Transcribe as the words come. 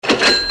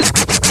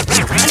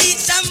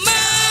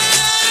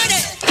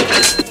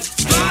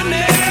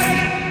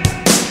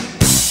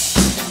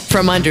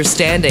From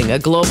understanding a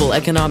global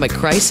economic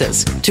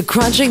crisis to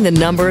crunching the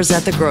numbers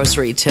at the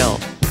grocery till,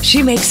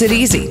 she makes it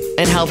easy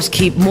and helps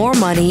keep more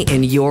money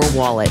in your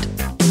wallet.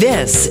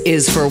 This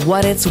is For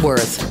What It's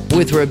Worth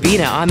with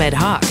Rubina Ahmed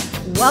Haq.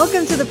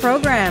 Welcome to the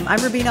program. I'm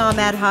Rubina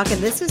Ahmed Haq,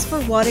 and this is For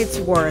What It's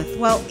Worth.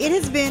 Well, it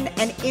has been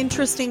an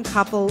interesting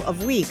couple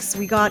of weeks.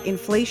 We got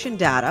inflation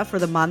data for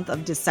the month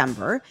of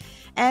December,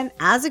 and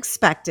as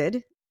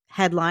expected,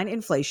 headline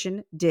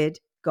inflation did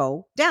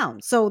go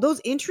down. So those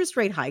interest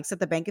rate hikes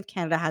that the Bank of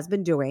Canada has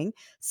been doing,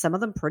 some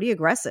of them pretty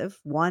aggressive,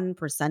 1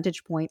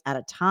 percentage point at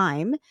a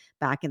time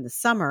back in the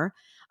summer,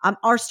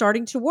 are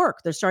starting to work.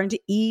 They're starting to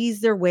ease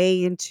their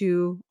way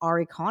into our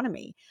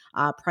economy.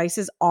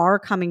 Prices are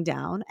coming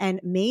down, and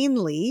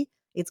mainly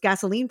it's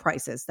gasoline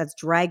prices that's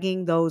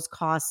dragging those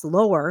costs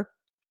lower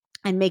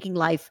and making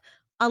life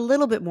a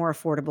little bit more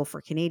affordable for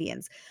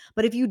Canadians.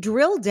 But if you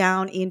drill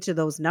down into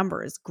those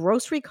numbers,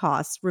 grocery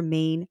costs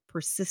remain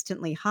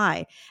persistently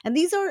high. And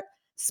these are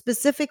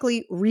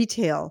specifically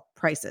retail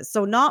prices.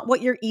 So not what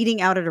you're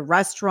eating out at a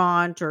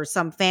restaurant or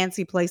some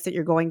fancy place that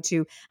you're going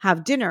to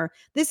have dinner.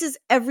 This is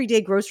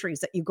everyday groceries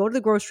that you go to the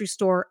grocery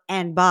store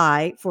and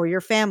buy for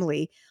your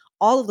family.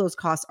 All of those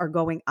costs are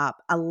going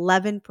up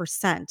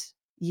 11%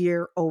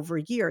 year over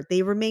year.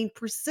 They remain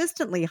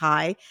persistently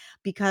high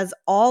because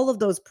all of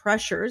those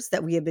pressures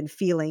that we have been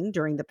feeling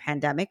during the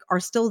pandemic are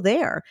still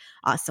there.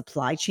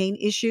 Supply chain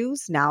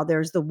issues. Now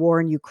there's the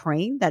war in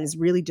Ukraine that is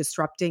really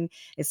disrupting,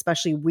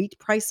 especially wheat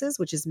prices,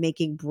 which is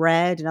making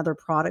bread and other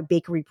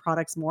bakery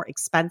products more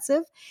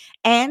expensive.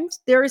 And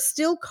there is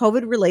still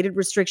COVID-related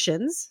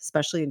restrictions,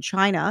 especially in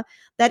China,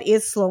 that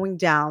is slowing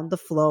down the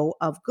flow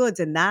of goods.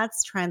 And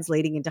that's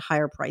translating into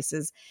higher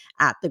prices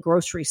at the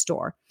grocery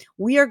store.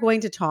 We are going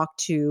to talk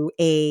to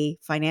a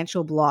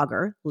financial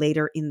blogger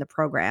later in the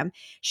program.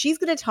 She's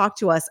going to talk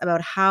to us about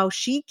how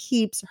she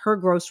keeps her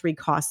grocery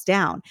costs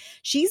down.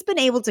 She's been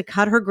able to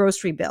cut her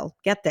grocery bill,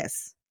 get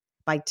this,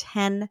 by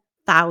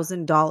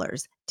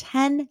 $10,000.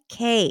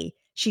 $10K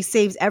she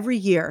saves every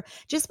year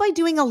just by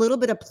doing a little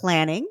bit of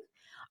planning,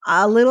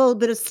 a little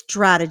bit of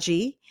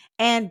strategy,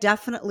 and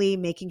definitely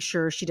making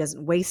sure she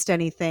doesn't waste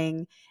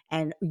anything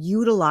and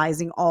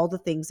utilizing all the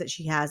things that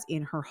she has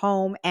in her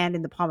home and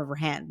in the palm of her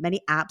hand. Many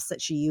apps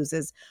that she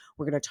uses,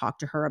 we're going to talk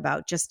to her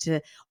about just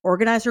to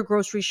organize her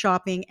grocery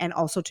shopping and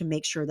also to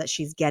make sure that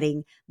she's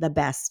getting the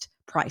best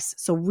price.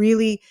 So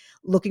really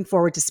looking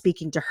forward to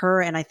speaking to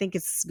her. And I think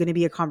it's going to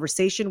be a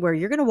conversation where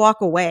you're going to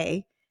walk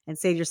away and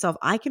say to yourself,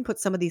 I can put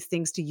some of these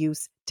things to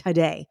use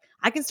today.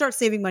 I can start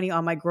saving money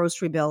on my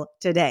grocery bill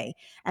today.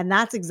 And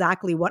that's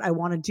exactly what I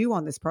want to do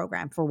on this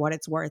program, For What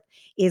It's Worth,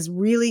 is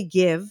really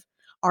give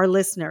our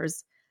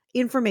listeners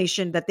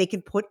information that they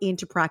can put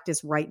into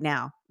practice right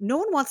now. No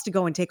one wants to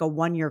go and take a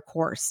 1-year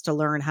course to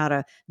learn how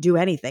to do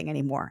anything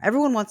anymore.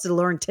 Everyone wants to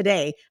learn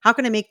today. How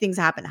can I make things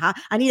happen?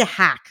 I need a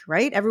hack,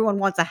 right? Everyone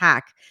wants a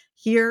hack.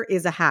 Here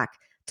is a hack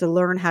to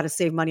learn how to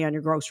save money on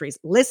your groceries.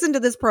 Listen to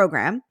this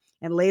program.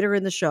 And later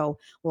in the show,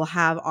 we'll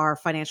have our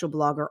financial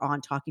blogger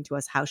on talking to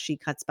us how she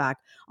cuts back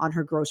on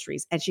her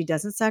groceries. And she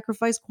doesn't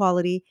sacrifice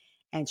quality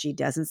and she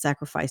doesn't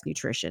sacrifice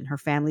nutrition. Her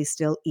family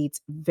still eats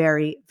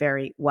very,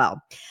 very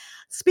well.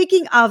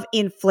 Speaking of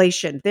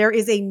inflation, there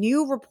is a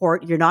new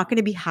report. You're not going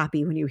to be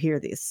happy when you hear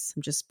this.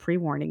 I'm just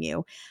pre-warning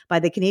you, by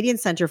the Canadian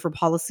Centre for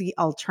Policy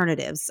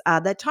Alternatives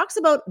that talks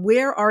about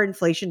where our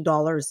inflation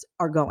dollars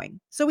are going.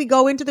 So we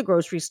go into the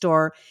grocery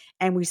store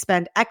and we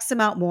spend X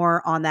amount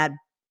more on that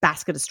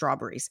basket of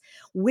strawberries.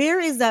 Where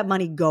is that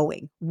money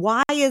going?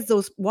 Why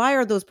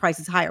are those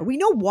prices higher? We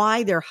know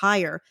why they're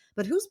higher,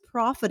 but who's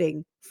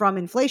profiting from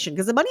inflation?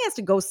 Because the money has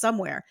to go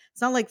somewhere.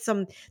 It's not like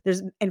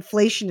there's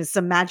inflation is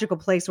some magical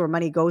place where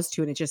money goes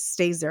to and it just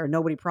stays there and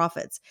nobody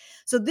profits.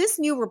 So this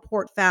new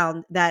report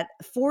found that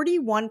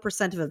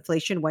 41% of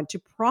inflation went to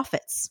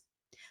profits.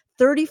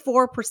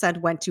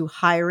 34% went to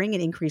hiring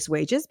and increased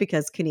wages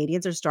because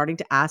Canadians are starting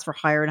to ask for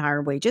higher and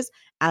higher wages,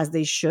 as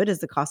they should, as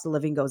the cost of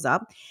living goes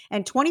up.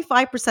 And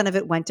 25% of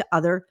it went to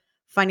other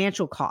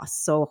financial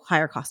costs. So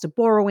higher cost of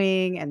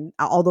borrowing and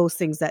all those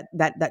things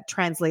that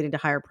translate into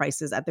higher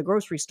prices at the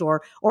grocery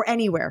store or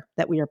anywhere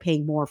that we are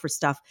paying more for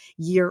stuff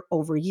year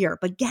over year.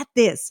 But get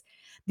this,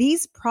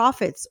 these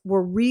profits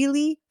were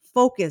really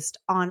focused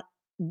on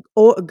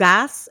oil and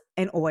gas,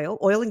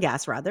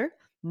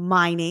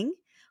 mining,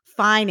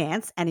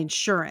 finance, and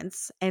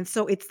insurance. And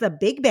so it's the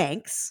big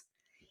banks,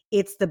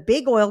 it's the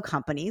big oil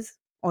companies,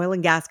 oil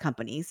and gas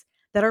companies,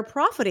 that are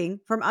profiting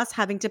from us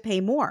having to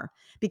pay more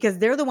because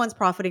they're the ones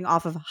profiting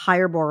off of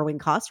higher borrowing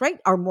costs, right?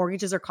 Our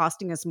mortgages are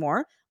costing us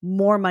more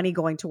money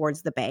going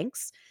towards the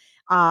banks.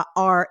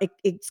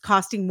 It's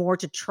costing more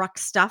to truck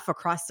stuff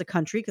across the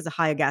country because of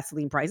higher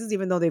gasoline prices.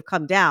 Even though they've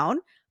come down,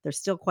 they're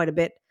still quite a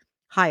bit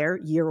higher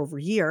year over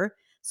year.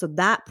 So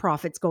that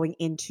profit's going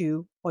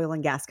into oil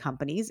and gas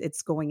companies.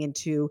 It's going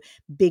into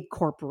big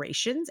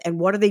corporations. And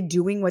what are they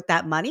doing with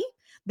that money?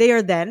 They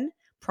are then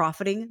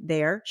profiting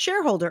their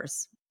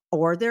shareholders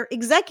or their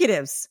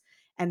executives,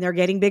 and they're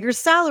getting bigger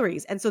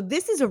salaries. And so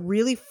this is a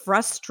really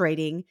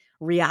frustrating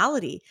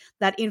reality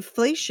that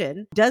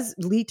inflation does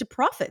lead to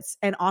profits.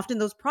 And often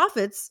those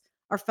profits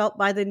are felt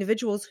by the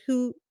individuals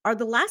who are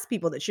the last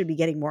people that should be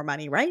getting more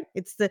money, right?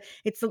 The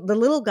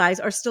little guys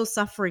are still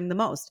suffering the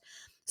most.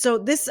 So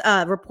this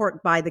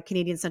report by the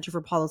Canadian Centre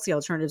for Policy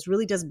Alternatives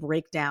really does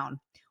break down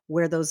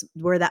where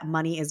that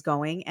money is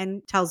going,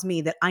 and tells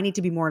me that I need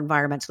to be more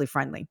environmentally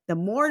friendly. The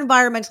more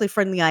environmentally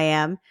friendly I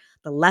am,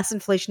 the less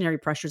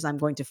inflationary pressures I'm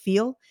going to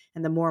feel,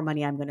 and the more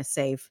money I'm going to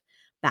save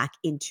back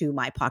into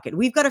my pocket.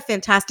 We've got a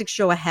fantastic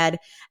show ahead.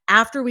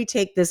 After we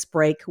take this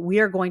break, we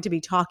are going to be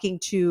talking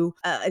to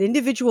an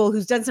individual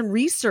who's done some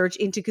research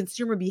into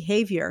consumer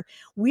behavior.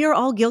 We are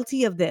all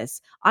guilty of this.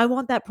 I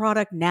want that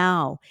product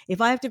now. If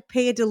I have to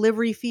pay a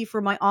delivery fee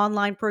for my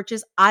online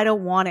purchase, I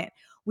don't want it.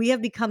 We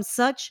have become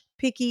such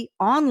picky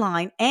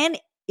online and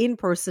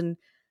in-person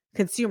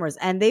consumers,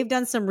 and they've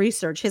done some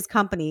research, his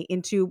company,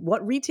 into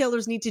what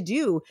retailers need to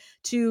do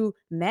to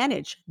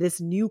manage this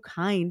new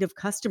kind of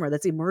customer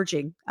that's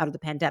emerging out of the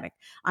pandemic.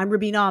 I'm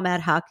Rubina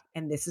Ahmed-Haq,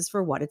 and this is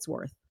For What It's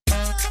Worth.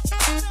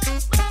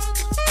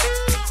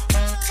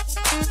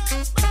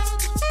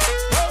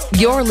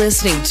 You're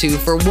listening to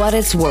For What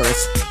It's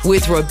Worth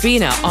with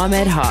Rubina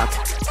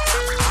Ahmed-Haq.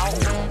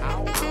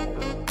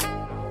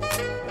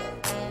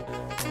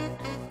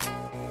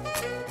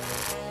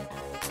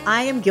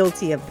 I am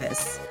guilty of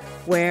this,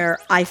 where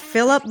I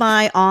fill up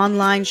my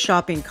online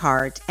shopping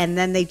cart and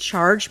then they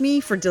charge me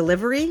for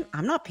delivery.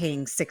 I'm not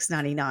paying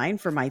 $6.99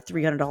 for my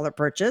 $300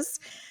 purchase.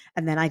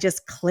 And then I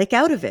just click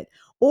out of it.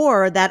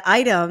 Or that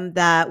item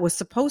that was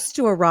supposed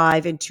to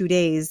arrive in 2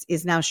 days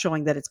is now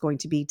showing that it's going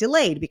to be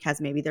delayed because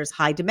maybe there's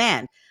high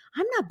demand.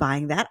 I'm not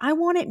buying that. I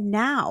want it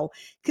now.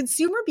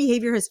 Consumer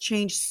behavior has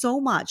changed so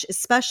much,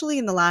 especially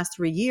in the last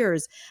 3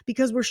 years,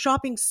 because we're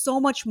shopping so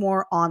much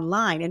more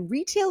online. And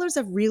retailers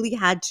have really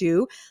had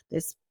to,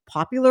 this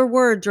popular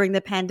word during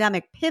the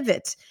pandemic,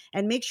 pivot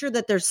and make sure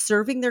that they're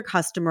serving their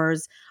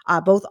customers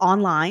both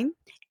online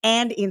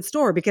and in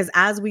store, because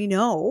as we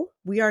know,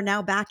 we are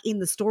now back in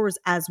the stores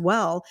as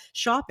well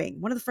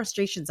shopping. One of the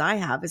frustrations I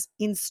have is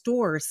in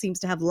store seems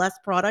to have less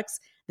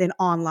products than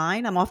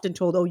online. I'm often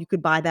told, oh, you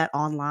could buy that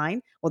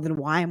online. Well, then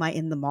why am I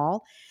in the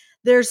mall?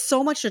 There's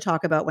so much to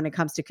talk about when it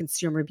comes to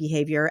consumer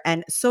behavior.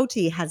 And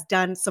Soti has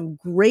done some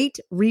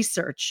great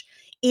research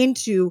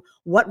into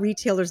what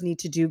retailers need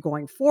to do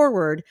going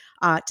forward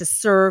to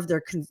serve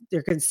their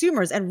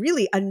consumers, and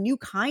really a new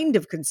kind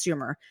of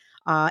consumer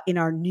in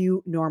our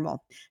new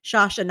normal.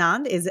 Shash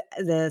Anand is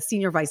the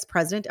Senior Vice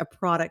President of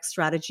Product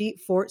Strategy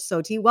for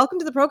Soti. Welcome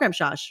to the program,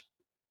 Shash.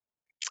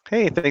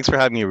 Hey, thanks for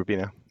having me,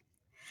 Rubina.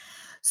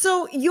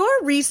 So your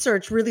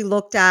research really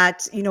looked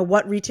at,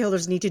 what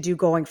retailers need to do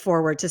going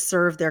forward to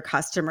serve their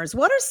customers.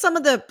 What are some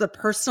of the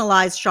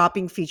personalized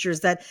shopping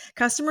features that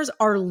customers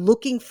are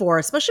looking for,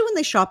 especially when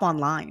they shop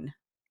online?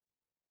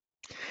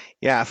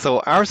 Yeah, so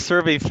our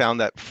survey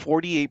found that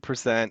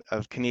 48%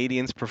 of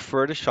Canadians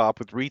prefer to shop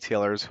with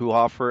retailers who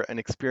offer an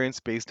experience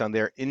based on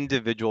their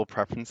individual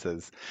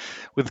preferences.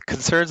 With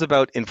concerns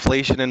about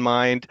inflation in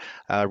mind,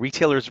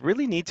 retailers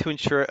really need to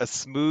ensure a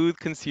smooth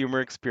consumer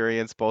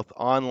experience both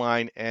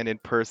online and in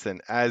person,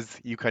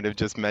 as you kind of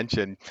just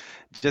mentioned.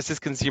 Just as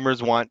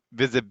consumers want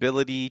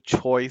visibility,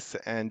 choice,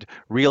 and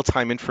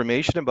real-time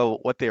information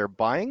about what they are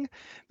buying,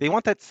 they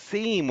want that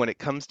same when it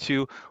comes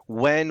to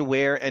when,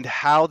 where, and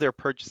how their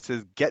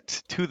purchases get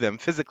to them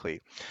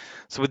physically.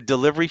 So with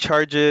delivery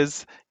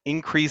charges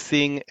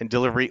increasing and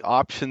delivery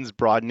options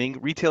broadening,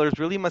 retailers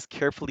really must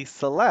carefully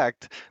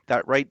select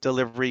that right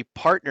delivery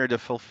partner to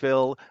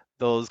fulfill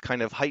those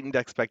kind of heightened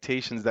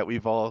expectations that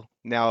we've all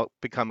now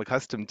become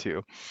accustomed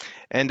to.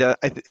 And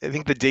I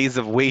think the days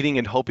of waiting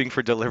and hoping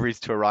for deliveries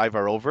to arrive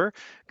are over.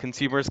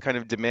 Consumers kind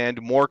of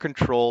demand more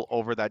control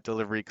over that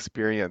delivery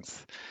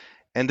experience.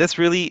 And this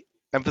really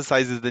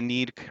emphasizes the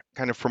need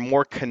kind of for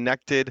more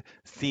connected,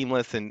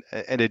 seamless, and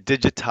a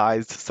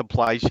digitized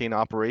supply chain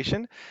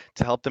operation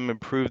to help them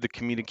improve the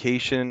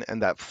communication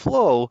and that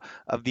flow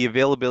of the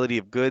availability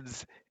of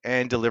goods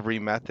and delivery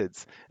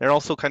methods. And it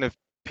also kind of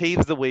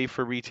paves the way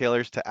for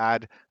retailers to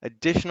add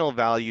additional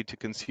value to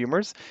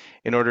consumers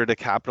in order to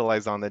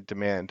capitalize on the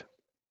demand.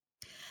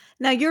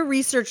 Now, your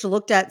research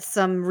looked at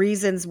some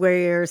reasons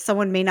where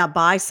someone may not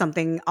buy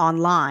something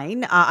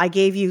online. I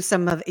gave you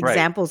some of Right.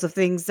 examples of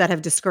things that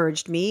have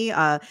discouraged me.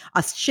 A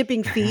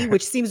shipping fee,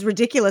 which seems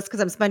ridiculous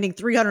because I'm spending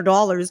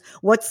 $300.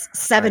 What's I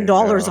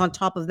 $7 know. on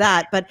top of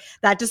that? But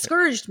that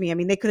discouraged me. I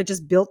mean, they could have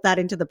just built that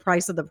into the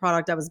price of the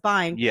product I was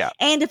buying. Yeah.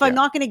 And if I'm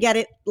Yeah. not going to get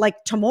it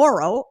like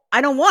tomorrow,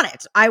 I don't want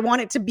it. I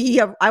want it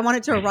to I want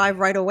it to arrive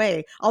right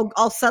away.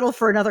 I'll settle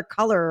for another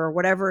color or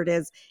whatever it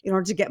is in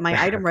order to get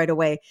my item right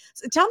away.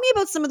 So tell me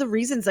about some of the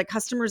reasons that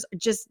customers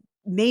just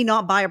may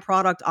not buy a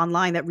product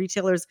online that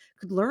retailers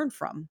could learn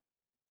from.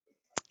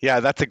 Yeah,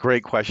 that's a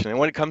great question. And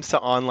when it comes to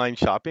online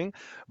shopping,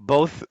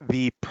 both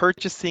the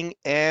purchasing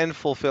and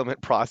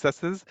fulfillment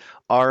processes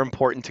are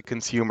important to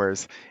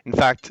consumers. In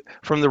fact,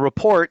 from the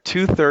report,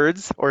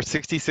 2/3 or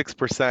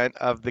 66%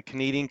 of the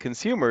Canadian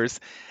consumers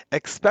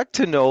expect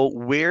to know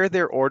where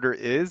their order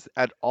is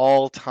at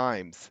all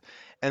times.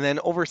 And then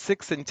over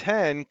 6 and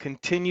 10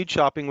 continued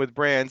shopping with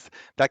brands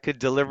that could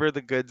deliver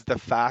the goods the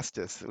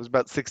fastest. It was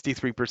about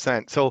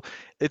 63%. So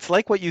it's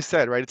like what you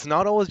said, right? It's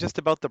not always just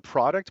about the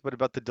product, but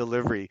about the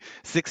delivery.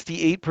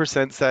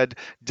 68% said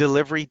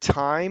delivery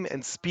time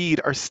and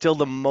speed are still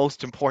the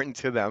most important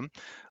to them,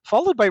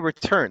 followed by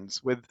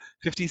returns, with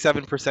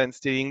 57%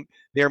 stating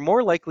they are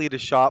more likely to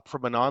shop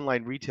from an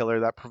online retailer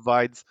that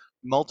provides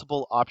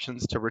multiple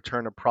options to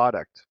return a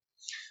product.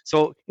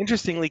 So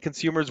interestingly,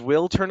 consumers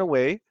will turn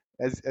away,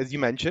 as you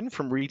mentioned,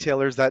 from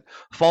retailers that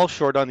fall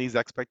short on these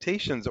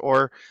expectations,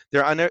 or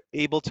they're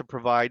unable to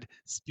provide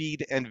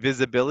speed and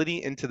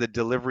visibility into the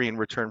delivery and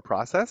return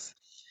process.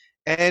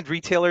 And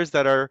retailers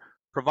that are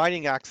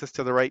providing access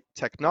to the right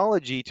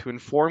technology to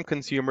inform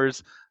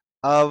consumers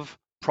of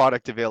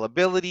product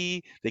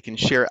availability. They can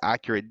share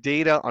accurate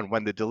data on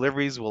when the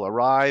deliveries will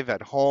arrive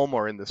at home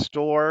or in the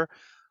store,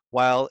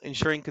 while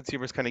ensuring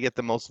consumers kind of get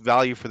the most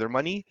value for their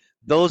money.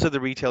 Those are the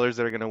retailers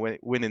that are going to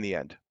win in the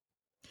end.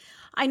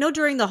 I know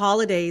during the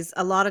holidays,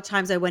 a lot of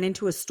times I went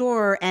into a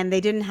store and they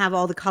didn't have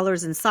all the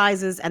colors and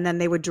sizes, and then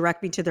they would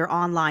direct me to their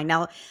online.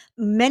 Now,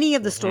 many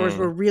of the stores Hmm.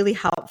 were really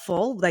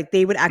helpful. Like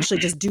they would actually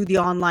just do the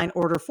online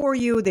order for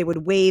you. They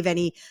would waive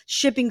any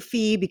shipping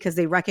fee because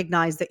they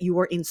recognized that you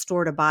were in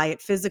store to buy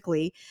it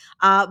physically.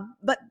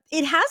 But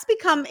it has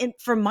become,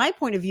 from my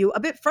point of view, a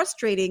bit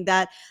frustrating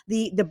that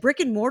the brick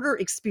and mortar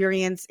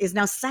experience is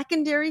now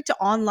secondary to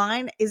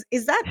online. Is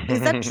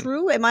that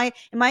true? Am I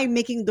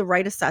making the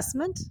right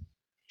assessment?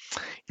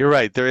 You're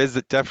right. There is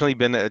definitely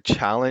been a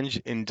challenge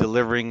in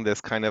delivering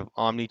this kind of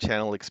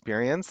omni-channel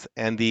experience,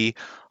 and the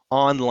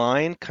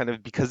online kind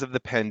of because of the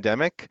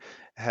pandemic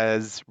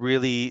has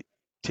really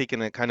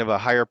taken a kind of a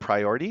higher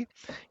priority.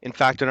 In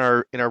fact, in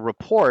our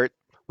report,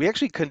 we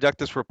actually conduct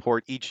this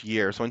report each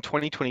year. So in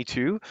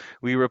 2022,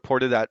 we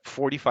reported that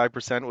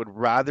 45% would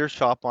rather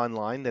shop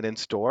online than in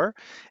store,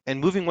 and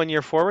moving 1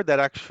 year forward,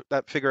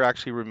 that figure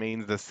actually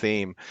remains the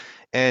same.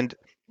 And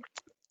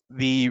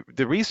the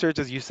research,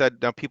 as you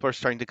said, now people are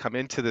starting to come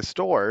into the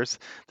stores.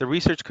 The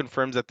research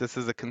confirms that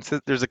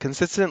there's a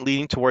consistent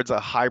leaning towards a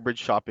hybrid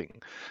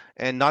shopping,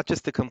 and not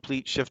just the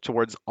complete shift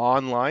towards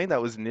online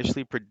that was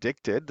initially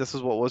predicted. This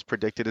is what was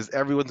predicted: is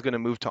everyone's going to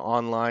move to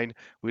online.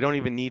 We don't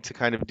even need to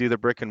kind of do the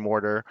brick and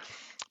mortar.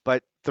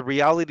 But the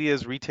reality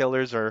is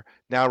retailers are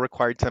now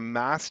required to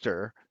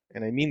master,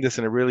 and I mean this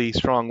in a really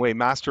strong way,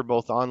 master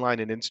both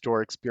online and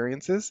in-store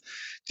experiences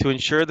to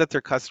ensure that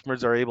their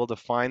customers are able to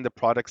find the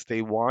products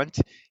they want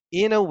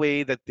in a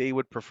way that they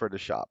would prefer to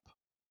shop.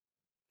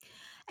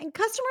 And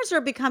customers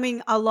are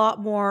becoming a lot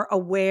more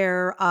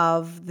aware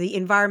of the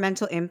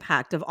environmental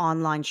impact of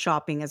online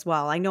shopping as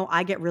well. I know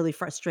I get really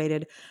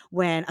frustrated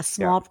when a Yeah.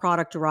 small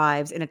product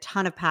arrives in a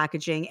ton of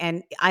packaging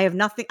and I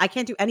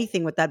can't do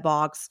anything with that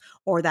box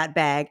or that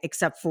bag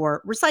except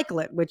for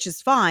recycle it, which is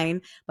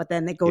fine, but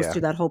then it goes Yeah.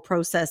 through that whole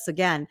process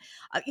again.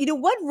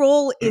 What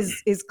role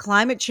is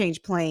climate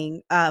change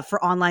playing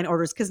for online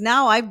orders? Because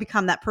now I've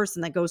become that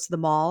person that goes to the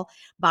mall,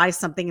 buys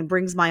something, and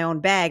brings my own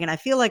bag, and I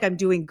feel like I'm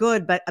doing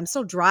good, but I'm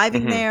still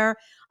driving Hmm. there.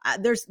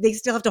 They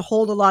still have to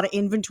hold a lot of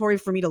inventory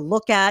for me to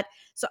look at.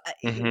 So,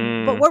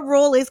 but Hmm. what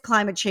role is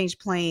climate change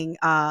playing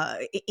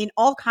in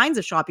all kinds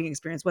of shopping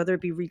experience, whether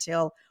it be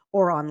retail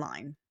or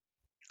online?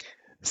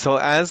 So,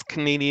 as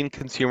Canadian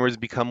consumers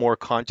become more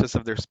conscious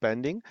of their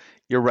spending,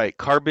 you're right,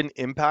 carbon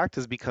impact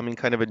is becoming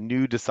kind of a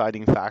new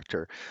deciding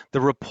factor.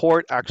 The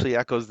report actually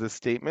echoes this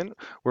statement,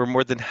 where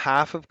more than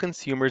half of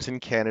consumers in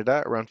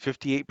Canada, around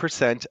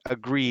 58%,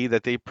 agree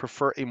that they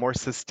prefer a more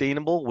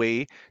sustainable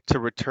way to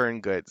return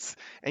goods.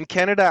 And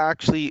Canada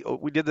actually,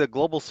 we did the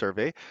global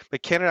survey,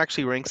 but Canada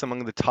actually ranks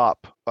among the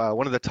top,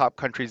 one of the top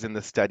countries in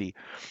the study.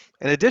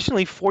 And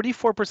additionally,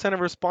 44%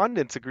 of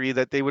respondents agree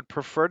that they would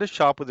prefer to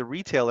shop with a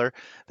retailer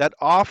that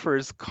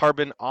offers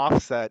carbon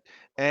offset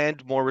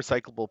and more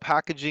recyclable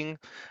packaging.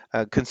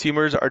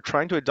 Consumers are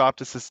trying to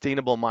adopt a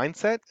sustainable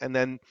mindset, and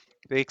then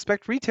they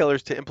expect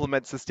retailers to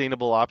implement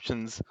sustainable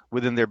options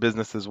within their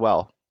business as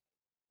well.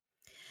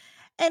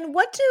 And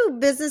what do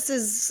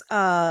businesses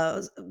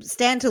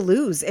stand to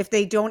lose if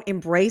they don't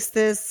embrace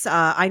this?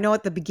 I know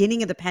at the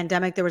beginning of the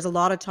pandemic, there was a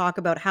lot of talk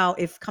about how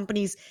if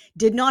companies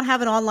did not have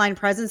an online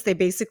presence, they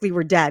basically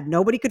were dead.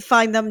 Nobody could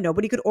find them,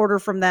 nobody could order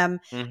from them.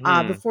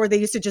 Hmm. Before they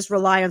used to just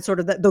rely on sort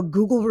of the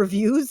Google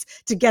reviews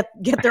to get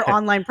their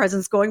online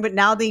presence going, but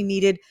now they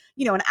needed,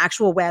 an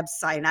actual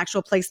website, an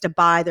actual place to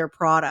buy their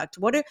product.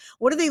 What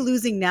are they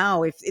losing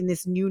now if in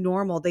this new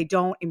normal they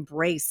don't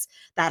embrace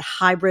that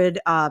hybrid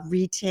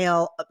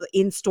retail,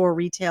 in-store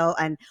retail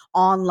and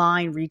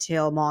online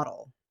retail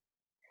model?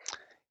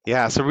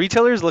 Yeah, so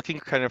retailers looking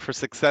kind of for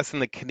success in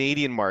the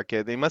Canadian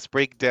market, they must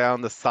break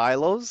down the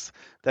silos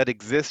that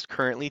exist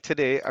currently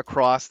today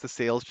across the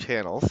sales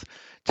channels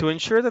to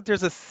ensure that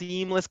there's a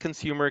seamless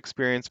consumer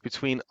experience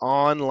between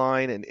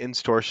online and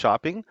in-store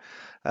shopping.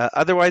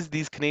 Otherwise,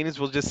 these Canadians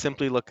will just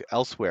simply look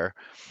elsewhere.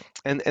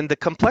 And the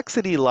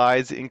complexity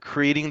lies in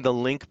creating the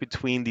link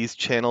between these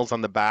channels on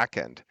the back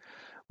end,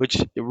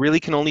 which really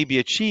can only be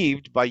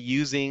achieved by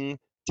using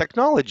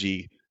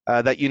technology.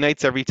 that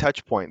unites every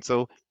touch point.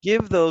 So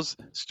give those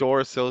store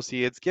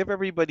associates, give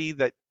everybody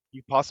that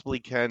you possibly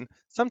can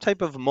some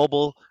type of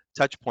mobile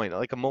touch point,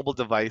 like a mobile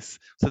device,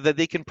 so that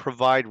they can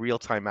provide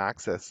real-time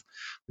access.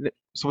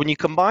 So when you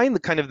combine the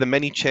kind of the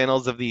many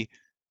channels of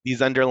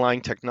these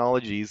underlying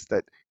technologies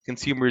that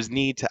consumers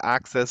need to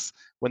access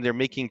when they're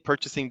making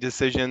purchasing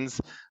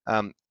decisions,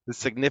 the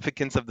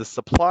significance of the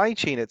supply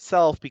chain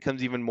itself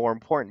becomes even more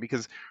important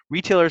because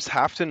retailers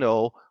have to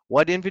know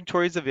what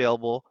inventory is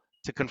available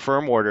to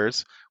confirm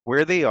orders,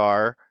 where they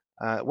are,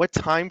 what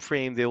time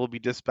frame they will be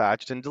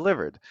dispatched and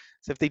delivered.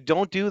 So if they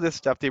don't do this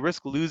stuff, they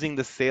risk losing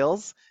the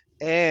sales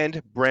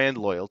and brand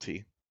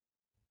loyalty.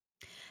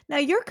 Now,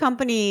 your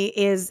company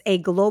is a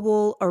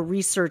global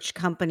research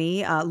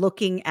company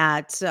looking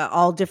at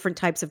all different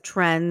types of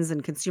trends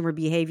and consumer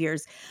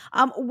behaviors.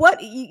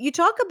 You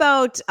talk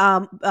about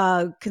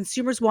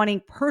consumers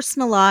wanting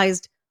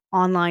personalized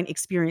online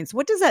experience.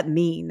 What does that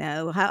mean?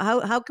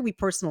 How can we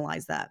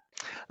personalize that?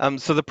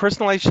 So the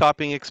personalized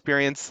shopping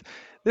experience,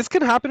 this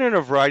can happen in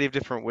a variety of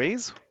different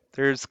ways.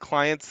 There's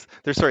consumers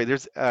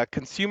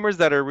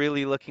that are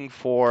really looking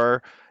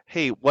for,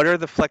 hey, what are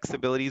the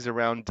flexibilities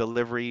around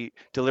delivery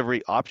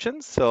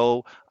options?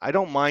 So I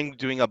don't mind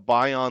doing a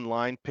buy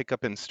online, pick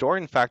up in store.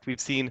 In fact, we've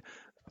seen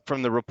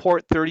from the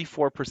report,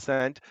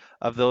 34%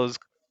 of those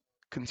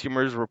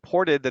consumers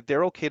reported that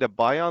they're okay to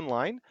buy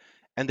online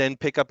and then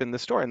pick up in the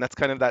store. And that's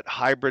kind of that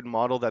hybrid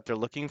model that they're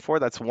looking for.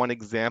 That's one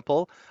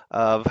example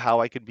of how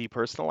I could be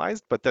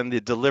personalized. But then the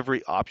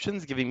delivery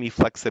options giving me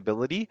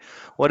flexibility.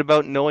 What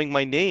about knowing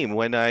my name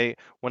when I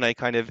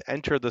kind of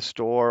enter the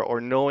store, or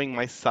knowing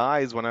my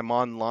size when I'm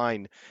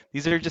online?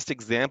 These are just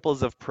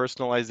examples of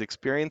personalized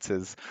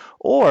experiences.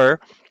 Or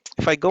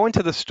if I go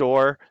into the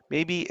store,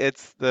 maybe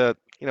it's the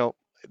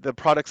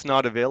product's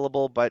not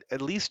available, but at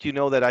least you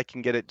know that I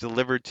can get it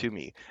delivered to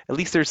me. At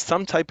least there's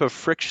some type of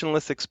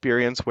frictionless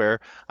experience where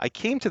I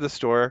came to the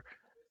store,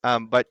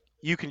 but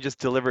you can just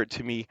deliver it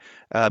to me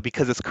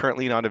because it's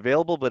currently not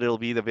available, but it'll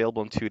be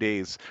available in 2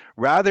 days.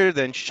 Rather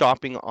than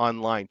shopping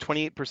online,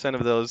 28%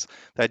 of those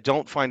that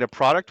don't find a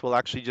product will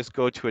actually just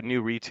go to a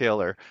new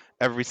retailer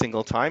every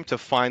single time to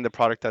find the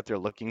product that they're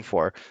looking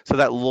for. So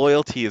that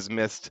loyalty is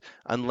missed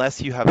unless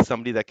you have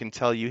somebody that can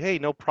tell you, hey,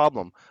 no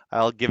problem,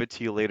 I'll give it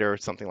to you later, or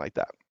something like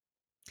that.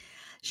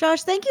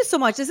 Josh, thank you so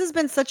much. This has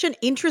been such an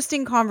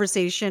interesting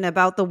conversation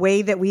about the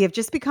way that we have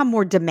just become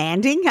more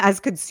demanding as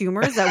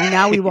consumers.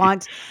 That we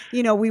want,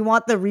 we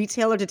want the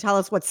retailer to tell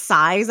us what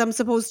size I'm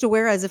supposed to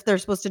wear, as if they're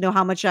supposed to know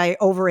how much I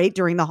overate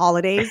during the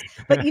holidays.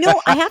 But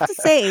I have to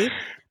say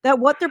that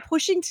what they're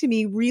pushing to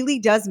me really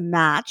does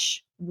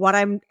match what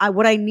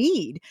what I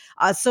need.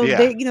 So Yeah.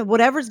 they,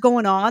 whatever's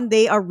going on,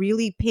 they are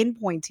really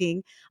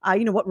pinpointing,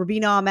 what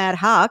Rubina Ahmed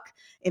Haq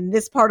in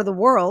this part of the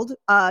world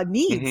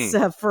needs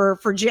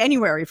for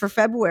January, for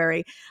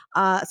February.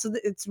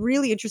 It's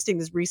really interesting,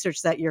 this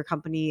research that your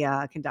company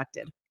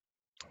conducted.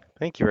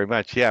 Thank you very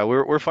much. Yeah,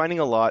 we're finding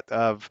a lot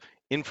of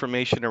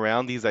information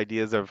around these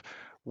ideas of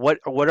what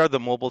are the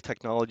mobile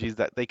technologies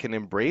that they can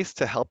embrace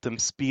to help them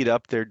speed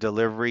up their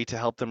delivery, to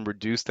help them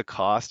reduce the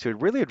cost, to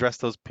really address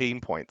those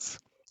pain points.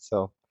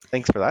 So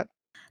thanks for that.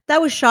 That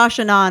was Shash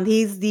Anand.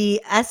 He's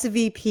the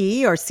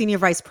SVP, or Senior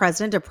Vice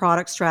President of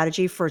Product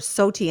Strategy for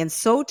SOTI. And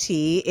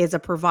SOTI is a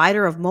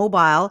provider of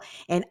mobile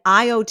and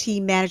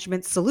IoT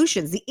management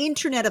solutions, the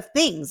Internet of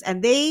Things.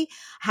 And they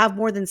have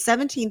more than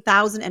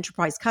 17,000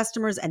 enterprise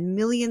customers and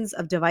millions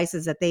of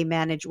devices that they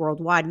manage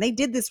worldwide. And they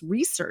did this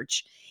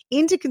research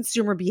into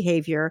consumer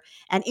behavior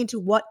and into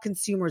what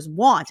consumers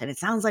want. And it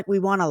sounds like we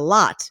want a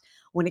lot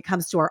when it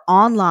comes to our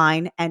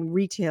online and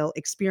retail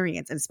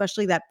experience. And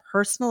especially that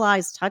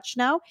personalized touch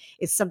now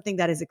is something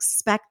that is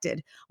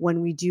expected when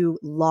we do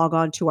log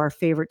on to our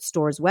favorite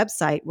store's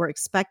website. We're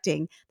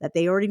expecting that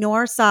they already know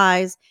our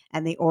size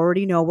and they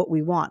already know what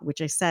we want,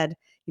 which I said,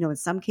 in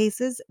some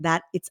cases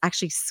that it's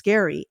actually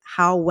scary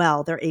how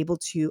well they're able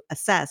to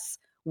assess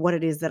what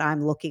it is that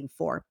I'm looking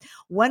for.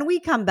 When we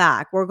come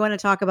back, we're going to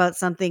talk about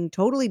something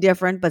totally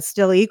different, but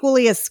still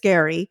equally as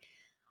scary: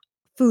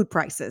 food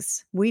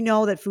prices. We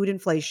know that food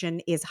inflation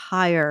is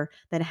higher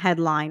than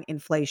headline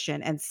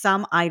inflation, and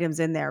some items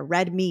in there,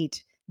 red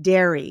meat,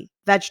 dairy,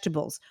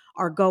 vegetables,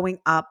 are going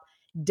up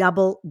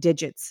double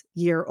digits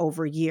year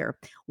over year.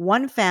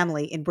 One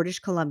family in British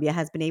Columbia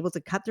has been able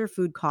to cut their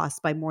food costs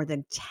by more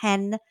than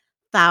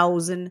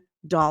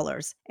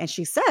 $10,000. And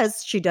she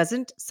says she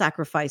doesn't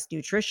sacrifice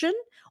nutrition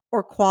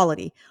or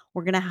quality.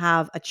 We're going to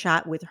have a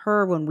chat with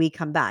her when we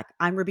come back.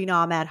 I'm Rubina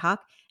Ahmed Haq,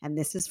 and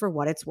this is For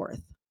What It's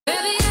Worth.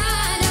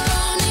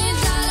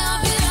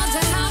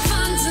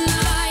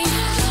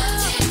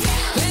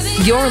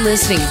 You're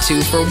listening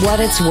to For What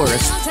It's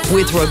Worth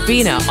with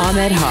Rubina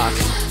Ahmed Haq.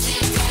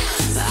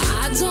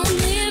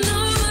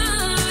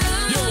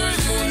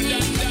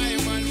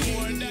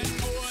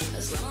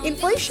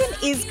 Inflation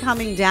is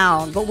coming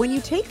down, but when you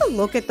take a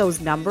look at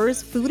those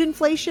numbers, food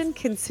inflation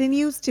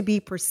continues to be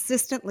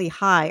persistently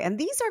high. And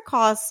these are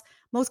costs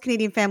most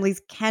Canadian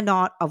families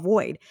cannot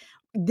avoid.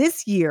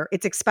 This year,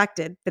 it's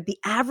expected that the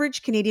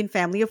average Canadian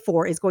family of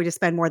four is going to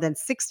spend more than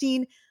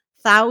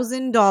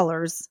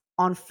 $16,000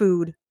 on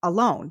food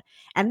alone.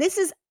 And this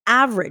is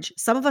average.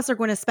 Some of us are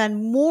going to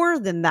spend more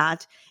than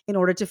that in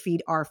order to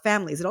feed our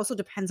families. It also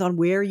depends on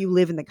where you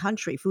live in the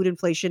country. Food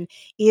inflation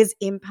is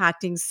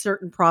impacting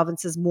certain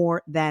provinces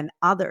more than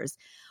others.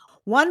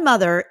 One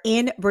mother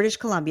in British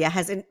Columbia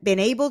has been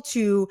able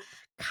to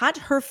cut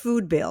her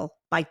food bill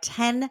by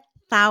 $10,000.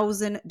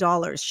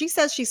 She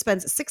says she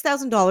spends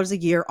 $6,000 a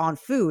year on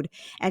food,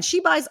 and she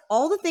buys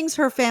all the things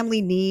her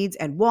family needs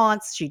and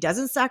wants. She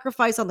doesn't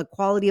sacrifice on the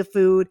quality of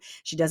food.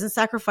 She doesn't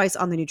sacrifice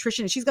on the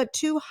nutrition. And she's got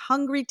two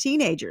hungry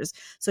teenagers.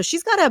 So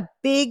she's got a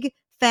big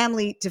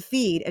family to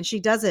feed, and she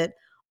does it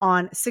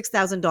on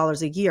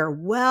 $6,000 a year,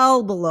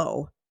 well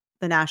below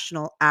the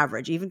national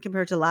average, even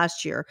compared to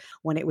last year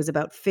when it was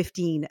about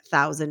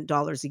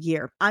 $15,000 a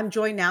year. I'm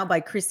joined now by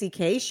Chrissy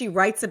Kay. She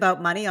writes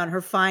about money on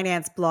her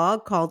finance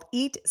blog called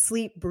Eat,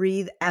 Sleep,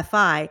 Breathe,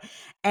 FI.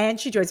 And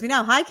she joins me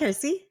now. Hi,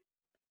 Chrissy.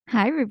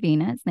 Hi,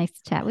 Rubina. It's nice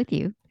to chat with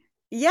you.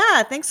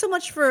 Yeah, thanks so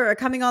much for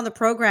coming on the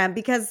program,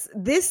 because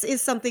this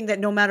is something that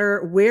no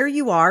matter where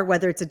you are,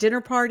 whether it's a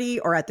dinner party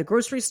or at the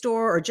grocery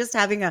store or just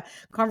having a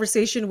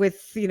conversation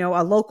with,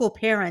 a local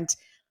parent,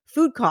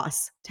 food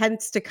costs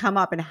tends to come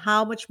up, and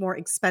how much more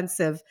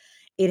expensive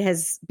it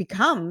has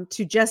become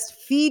to just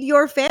feed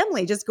your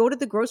family. Just go to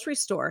the grocery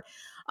store.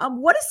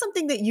 What is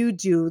something that you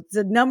do,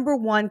 the number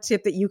one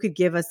tip that you could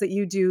give us that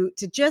you do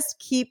to just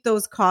keep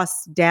those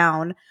costs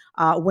down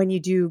when you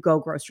do go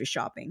grocery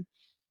shopping?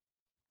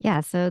 Yeah,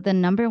 so the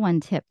number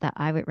one tip that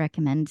I would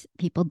recommend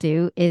people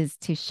do is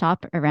to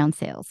shop around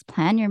sales.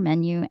 Plan your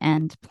menu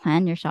and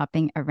plan your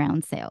shopping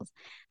around sales.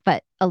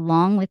 But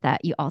along with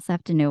that, you also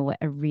have to know what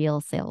a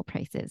real sale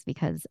price is,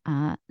 because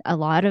a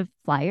lot of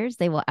flyers,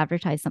 they will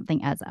advertise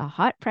something as a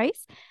hot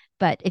price.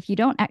 But if you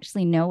don't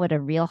actually know what a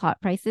real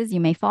hot price is, you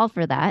may fall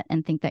for that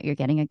and think that you're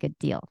getting a good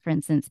deal. For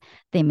instance,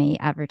 they may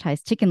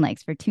advertise chicken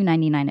legs for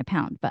 $2.99 a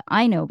pound. But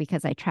I know,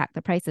 because I track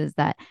the prices,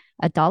 that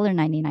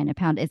 $1.99 a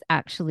pound is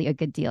actually a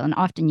good deal. And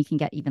often you can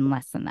get even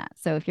less than that.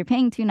 So if you're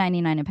paying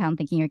 $2.99 a pound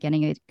thinking you're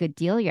getting a good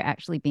deal, you're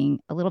actually being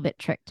a little bit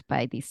tricked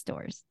by these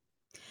stores.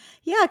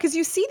 Yeah, because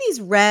you see these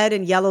red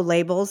and yellow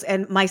labels,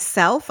 and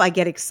myself, I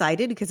get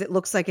excited because it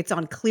looks like it's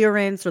on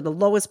clearance or the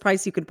lowest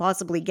price you could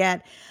possibly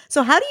get.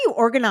 So how do you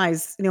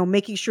organize,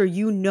 making sure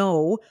you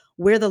know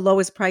where the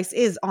lowest price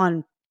is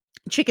on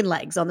chicken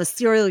legs, on the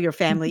cereal your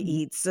family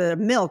eats,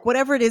 milk,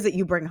 whatever it is that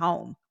you bring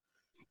home?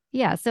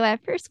 Yeah. So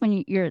at first,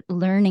 when you're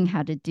learning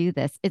how to do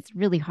this, it's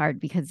really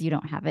hard because you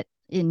don't have it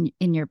in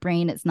your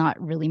brain. It's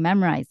not really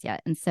memorized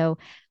yet. And so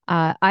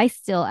I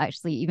still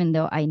actually, even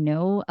though I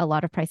know a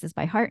lot of prices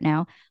by heart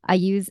now, I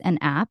use an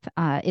app.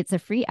 It's a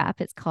free app.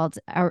 It's called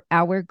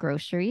Our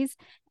Groceries.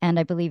 And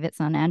I believe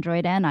it's on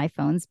Android and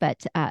iPhones.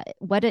 But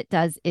what it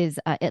does is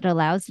it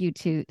allows you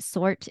to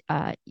sort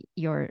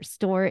your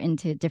store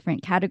into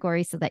different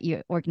categories so that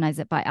you organize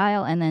it by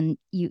aisle, and then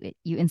you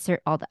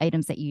insert all the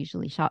items that you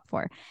usually shop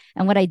for.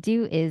 And what I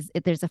do is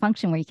there's a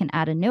function where you can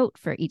add a note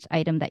for each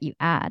item that you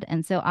add.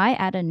 And so I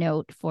add a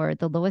note for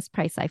the lowest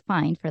price I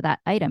find for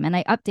that item, and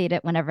I update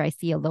it whenever I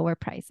see a lower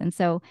price. And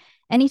so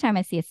anytime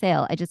I see a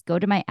sale, I just go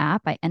to my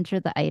app, I enter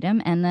the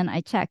item, and then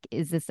I check,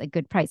 is this a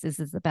good price? Is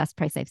this the best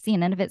price I've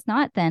seen? And if it's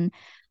not, then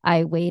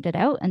I wait it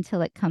out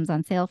until it comes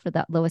on sale for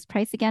that lowest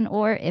price again.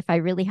 Or if I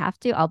really have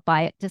to, I'll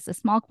buy it, just a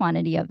small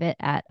quantity of it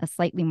at a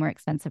slightly more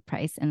expensive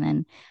price.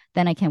 And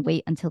then I can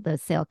wait until the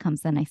sale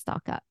comes, then I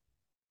stock up.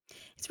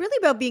 It's really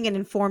about being an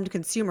informed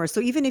consumer. So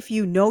even if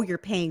you know you're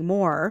paying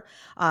more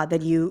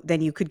than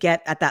you could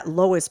get at that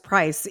lowest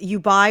price, you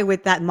buy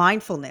with that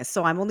mindfulness.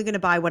 So I'm only going to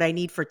buy what I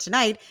need for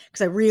tonight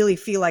because I really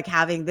feel like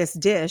having this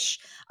dish,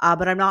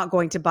 but I'm not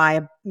going to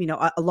buy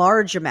a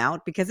large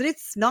amount because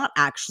it's not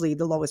actually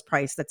the lowest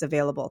price that's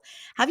available.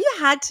 Have you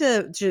had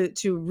to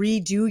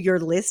redo your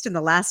list in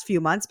the last few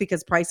months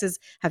because prices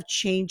have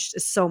changed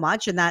so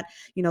much, and that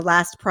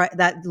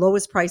that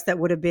lowest price that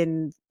would have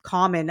been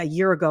common a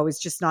year ago is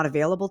just not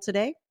available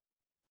today?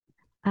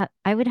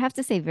 I would have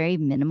to say very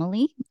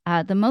minimally.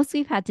 The most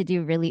we've had to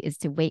do really is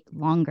to wait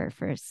longer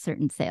for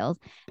certain sales.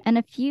 And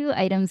a few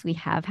items we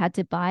have had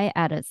to buy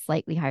at a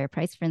slightly higher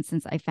price. For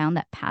instance, I found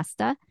that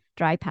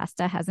dry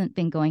pasta hasn't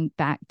been going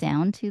back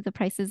down to the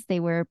prices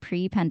they were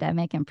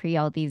pre-pandemic and pre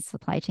all these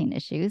supply chain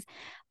issues.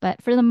 But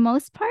for the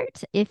most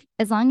part,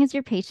 as long as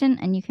you're patient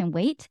and you can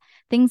wait,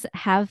 things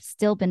have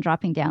still been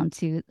dropping down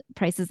to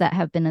prices that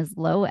have been as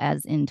low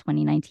as in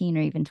 2019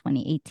 or even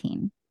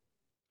 2018.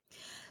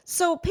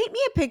 So paint me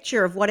a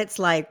picture of what it's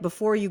like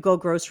before you go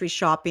grocery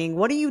shopping.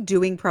 What are you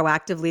doing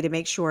proactively to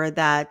make sure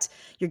that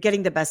you're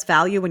getting the best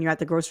value when you're at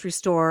the grocery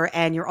store,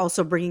 and you're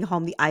also bringing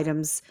home the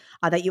items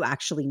that you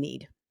actually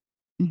need?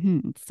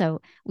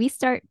 So we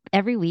start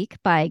every week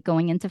by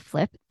going into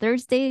Flip.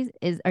 Thursdays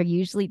are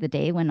usually the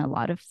day when a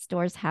lot of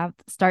stores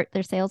start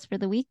their sales for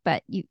the week.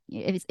 But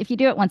if you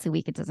do it once a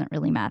week, it doesn't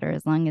really matter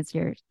as long as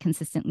you're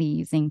consistently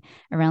using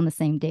around the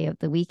same day of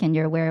the week and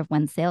you're aware of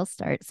when sales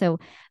start. So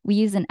we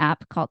use an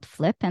app called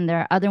Flip, and there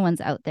are other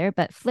ones out there.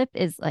 But Flip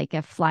is like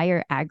a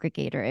flyer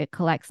aggregator. It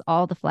collects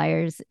all the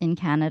flyers in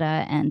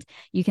Canada, and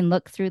you can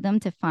look through them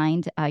to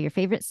find your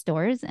favorite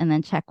stores and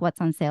then check what's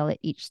on sale at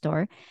each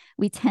store.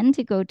 We tend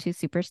to go to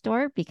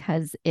Superstore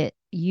because it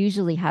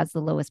usually has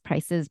the lowest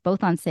prices,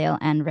 both on sale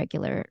and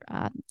regular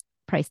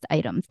priced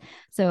items.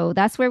 So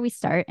that's where we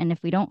start. And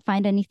if we don't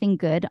find anything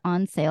good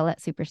on sale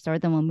at Superstore,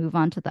 then we'll move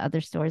on to the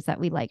other stores that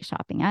we like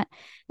shopping at.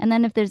 And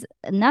then if there's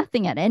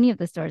nothing at any of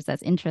the stores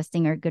that's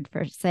interesting or good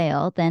for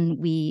sale, then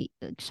we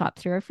shop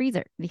through our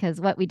freezer,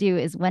 because what we do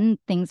is when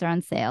things are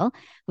on sale,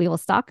 we will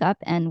stock up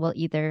and we'll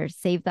either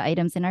save the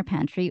items in our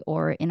pantry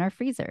or in our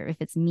freezer if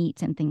it's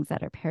meat and things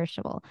that are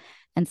perishable.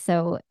 And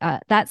so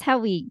that's how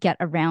we get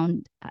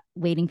around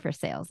waiting for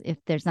sales.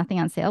 If there's nothing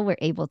on sale, we're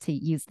able to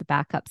use the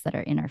backups that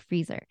are in our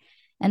freezer.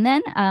 And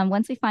then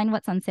once we find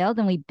what's on sale,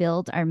 then we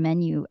build our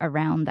menu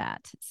around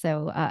that.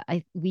 So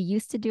we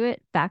used to do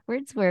it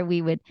backwards, where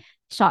we would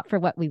shop for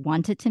what we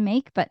wanted to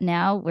make, but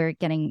now we're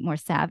getting more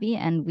savvy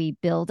and we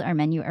build our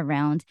menu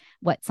around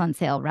what's on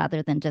sale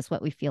rather than just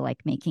what we feel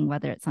like making,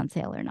 whether it's on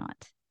sale or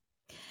not.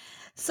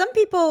 Some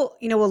people,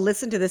 will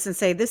listen to this and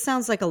say, this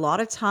sounds like a lot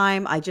of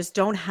time. I just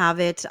don't have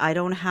it. I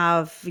don't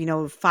have,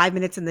 5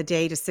 minutes in the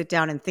day to sit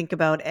down and think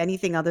about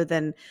anything other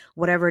than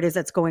whatever it is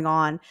that's going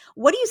on.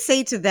 What do you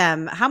say to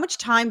them? How much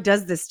time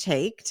does this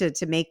take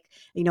to make,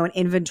 an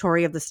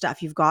inventory of the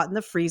stuff you've got in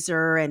the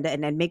freezer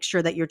and make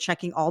sure that you're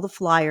checking all the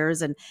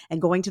flyers and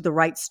going to the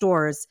right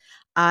stores?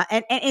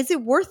 And is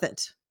it worth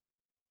it?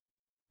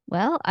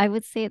 Well, I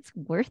would say it's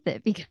worth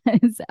it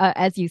because,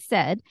 as you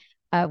said,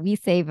 we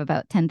save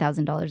about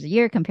 $10,000 a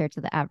year compared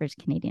to the average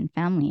Canadian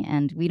family,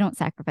 and we don't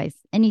sacrifice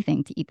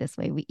anything to eat this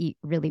way. We eat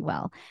really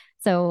well.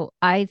 So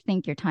I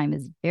think your time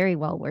is very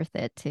well worth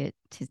it to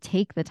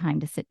take the time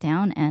to sit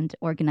down and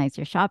organize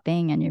your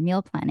shopping and your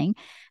meal planning.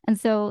 And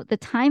so the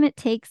time it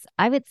takes,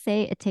 I would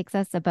say it takes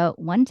us about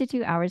 1 to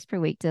 2 hours per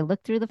week to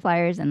look through the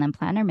flyers and then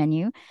plan our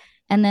menu.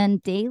 And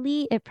then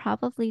daily, it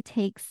probably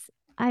takes,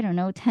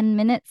 10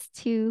 minutes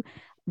to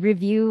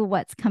review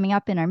what's coming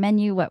up in our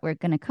menu, what we're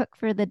going to cook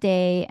for the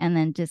day, and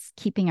then just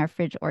keeping our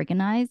fridge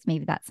organized.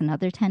 Maybe that's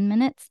another 10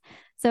 minutes.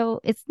 So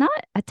it's not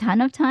a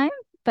ton of time,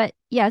 but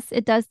yes,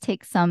 it does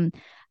take some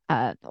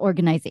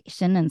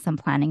organization and some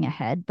planning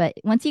ahead. But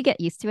once you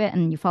get used to it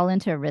and you fall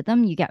into a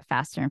rhythm, you get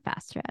faster and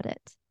faster at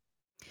it.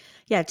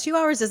 Yeah, 2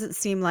 hours doesn't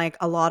seem like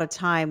a lot of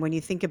time when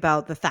you think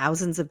about the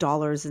thousands of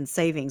dollars in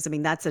savings. I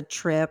mean, that's a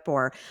trip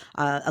or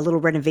a little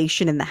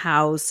renovation in the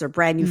house or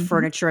brand new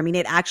furniture. I mean,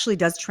 it actually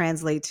does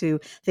translate to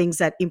things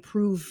that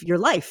improve your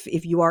life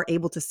if you are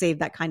able to save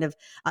that kind of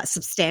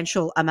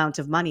substantial amount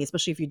of money,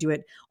 especially if you do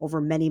it over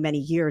many, many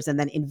years and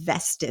then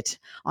invest it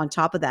on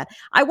top of that.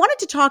 I wanted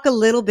to talk a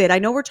little bit. I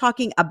know we're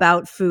talking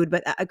about food,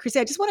 but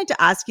Chrissy, I just wanted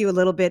to ask you a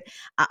little bit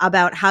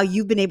about how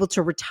you've been able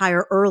to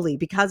retire early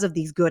because of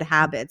these good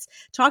habits.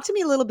 Talk to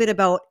me a little bit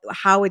about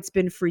how it's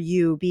been for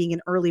you being in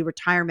early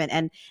retirement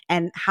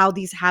and how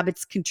these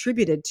habits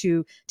contributed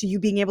to you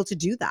being able to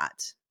do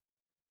that.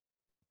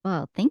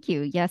 Well, thank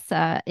you. Yes,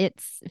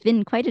 it's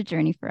been quite a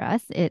journey for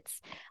us.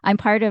 I'm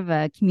part of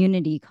a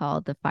community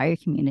called the FIRE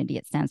community.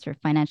 It stands for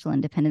Financial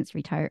Independence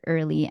Retire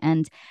Early.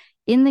 And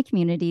in the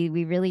community,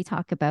 we really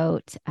talk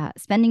about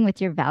spending with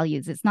your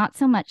values. It's not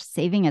so much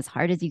saving as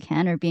hard as you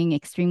can or being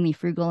extremely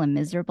frugal and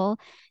miserable.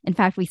 In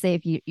fact, we say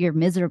if you're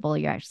miserable,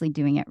 you're actually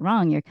doing it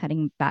wrong. You're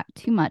cutting back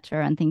too much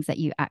or on things that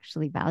you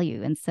actually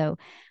value. And so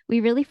we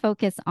really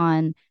focus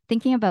on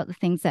thinking about the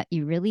things that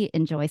you really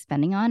enjoy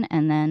spending on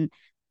and then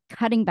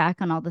cutting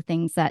back on all the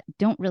things that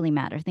don't really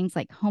matter. Things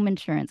like home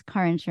insurance,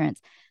 car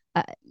insurance.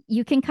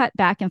 You can cut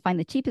back and find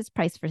the cheapest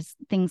price for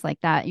things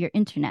like that, your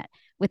internet,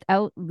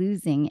 without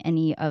losing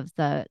any of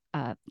the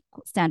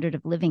standard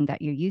of living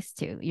that you're used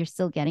to. You're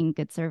still getting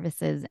good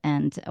services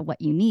and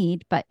what you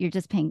need, but you're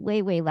just paying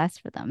way, way less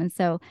for them. And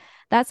so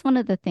that's one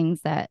of the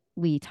things that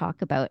we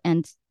talk about.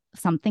 And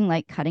something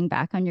like cutting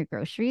back on your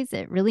groceries,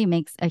 it really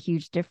makes a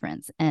huge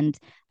difference. And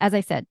as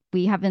I said,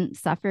 we haven't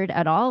suffered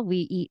at all.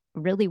 We eat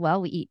really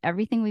well. We eat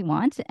everything we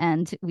want.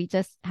 And we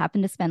just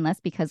happen to spend less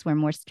because we're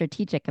more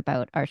strategic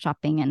about our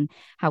shopping and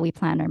how we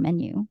plan our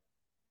menu.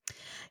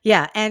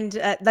 Yeah. And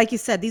like you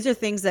said, these are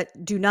things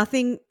that do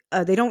nothing.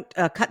 They don't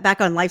cut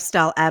back on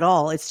lifestyle at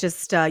all. It's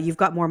just you've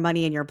got more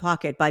money in your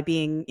pocket by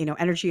being,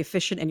 energy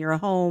efficient in your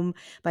home,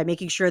 by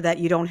making sure that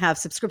you don't have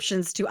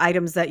subscriptions to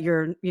items that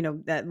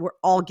that we're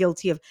all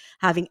guilty of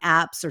having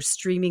apps or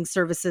streaming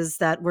services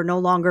that we're no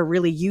longer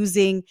really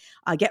using.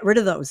 Get rid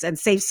of those and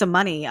save some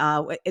money.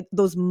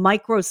 Those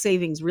micro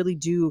savings really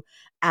do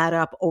add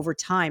up over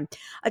time.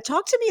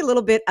 Talk to me a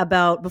little bit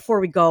before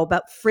we go,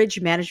 about fridge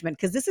management,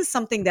 because this is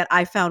something that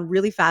I found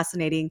really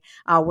fascinating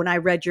when I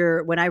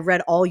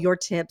read all your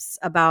tips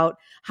about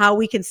how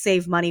we can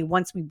save money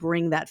once we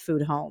bring that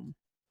food home.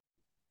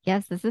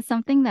 Yes, this is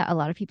something that a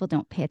lot of people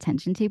don't pay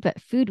attention to,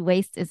 but food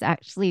waste is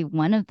actually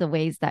one of the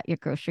ways that your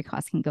grocery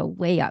costs can go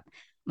way up.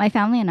 My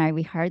family and I,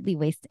 we hardly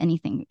waste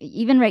anything,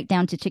 even right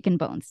down to chicken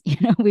bones.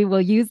 We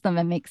will use them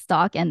and make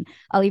stock, and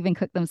I'll even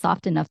cook them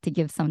soft enough to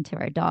give some to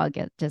our dog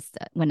just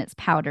when it's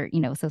powder,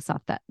 so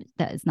soft that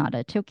that is not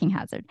a choking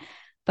hazard.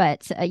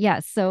 But yeah,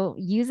 so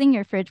using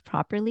your fridge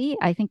properly,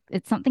 I think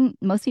it's something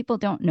most people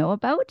don't know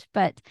about,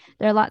 but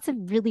there are lots of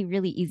really,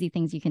 really easy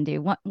things you can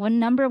do. One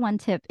number one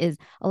tip is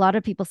a lot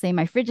of people say,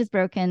 my fridge is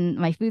broken,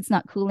 my food's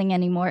not cooling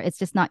anymore, it's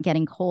just not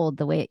getting cold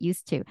the way it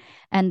used to.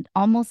 And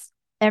almost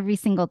every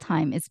single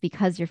time it's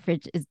because your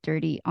fridge is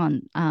dirty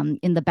on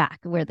in the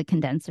back where the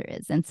condenser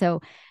is. And so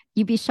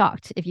you'd be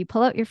shocked if you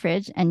pull out your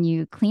fridge and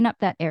you clean up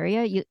that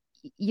area,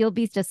 you'll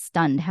be just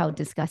stunned how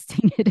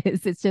disgusting it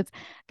is. It's just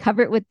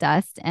cover it with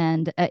dust.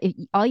 And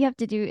all you have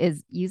to do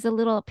is use a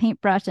little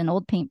paintbrush, an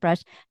old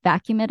paintbrush,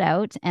 vacuum it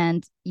out,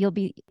 and you'll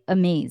be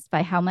amazed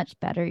by how much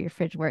better your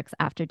fridge works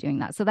after doing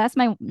that. So that's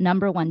my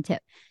number one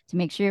tip, to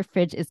make sure your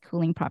fridge is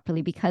cooling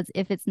properly, because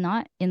if it's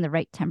not in the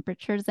right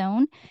temperature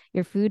zone,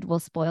 your food will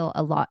spoil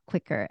a lot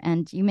quicker.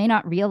 And you may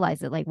not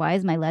realize it. Like, why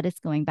is my lettuce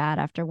going bad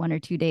after 1 or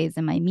 2 days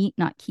and my meat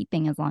not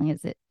keeping as long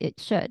as it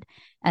should?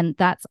 And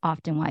that's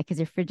often why, because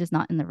your fridge is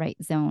not in the right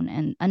zone.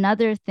 And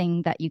another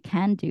thing that you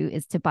can do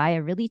is to buy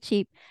a really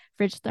cheap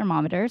fridge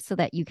thermometer so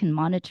that you can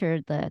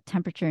monitor the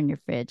temperature in your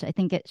fridge. I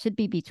think it should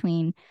be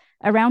between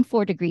around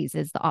 4 degrees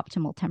is the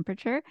optimal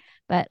temperature.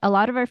 But a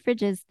lot of our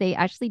fridges, they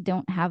actually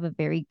don't have a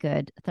very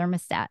good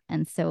thermostat.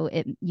 And so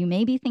you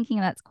may be thinking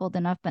that's cold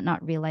enough, but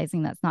not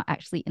realizing that's not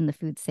actually in the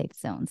food safe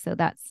zone. So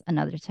that's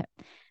another tip.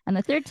 And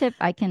the third tip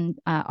I can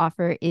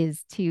offer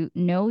is to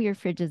know your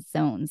fridge's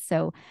zones.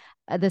 So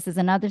this is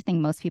another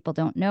thing most people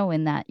don't know,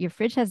 in that your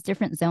fridge has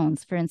different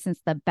zones. For instance,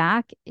 the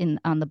back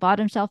on the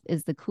bottom shelf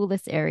is the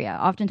coolest area.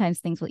 Oftentimes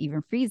things will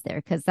even freeze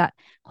there because that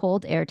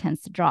cold air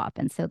tends to drop.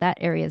 And so that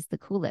area is the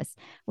coolest.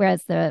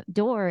 Whereas the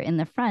door in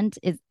the front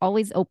is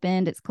always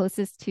opened. It's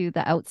closest to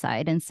the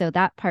outside. And so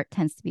that part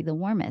tends to be the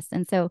warmest.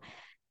 And so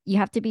you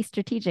have to be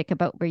strategic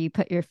about where you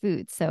put your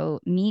food.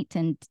 So meat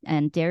and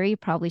dairy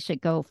probably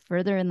should go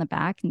further in the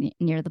back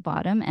near the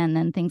bottom. And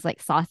then things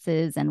like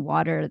sauces and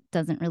water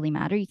doesn't really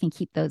matter. You can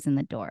keep those in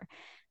the door.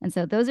 And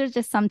so those are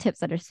just some tips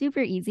that are super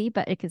easy,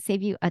 but it could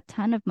save you a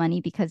ton of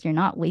money because you're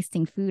not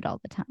wasting food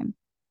all the time.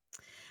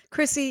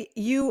 Chrissy,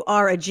 you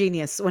are a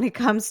genius when it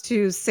comes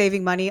to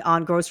saving money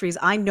on groceries.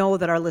 I know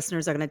that our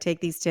listeners are going to take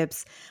these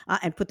tips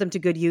and put them to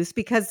good use,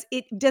 because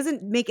it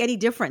doesn't make any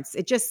difference.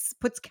 It just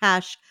puts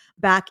cash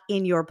back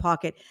in your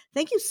pocket.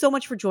 Thank you so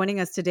much for joining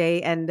us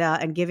today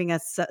and giving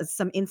us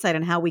some insight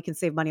on how we can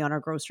save money on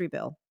our grocery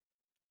bill.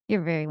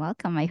 You're very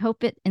welcome. I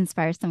hope it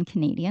inspires some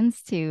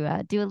Canadians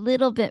to do a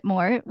little bit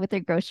more with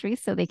their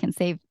groceries so they can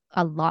save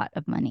a lot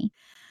of money.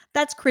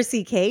 That's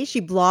Chrissy Kay.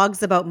 She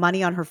blogs about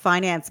money on her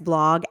finance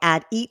blog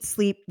at Eat,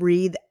 Sleep,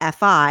 Breathe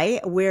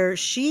FI, where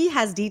she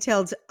has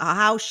detailed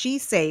how she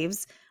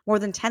saves more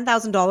than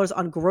 $10,000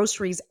 on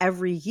groceries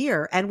every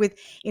year. And with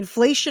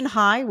inflation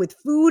high, with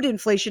food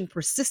inflation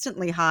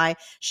persistently high,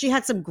 she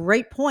had some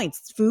great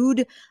points.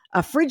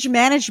 Fridge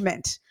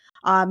management,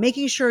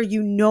 making sure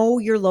you know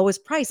your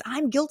lowest price.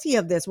 I'm guilty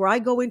of this, where I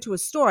go into a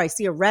store, I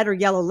see a red or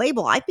yellow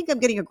label. I think I'm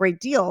getting a great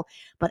deal,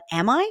 but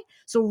am I?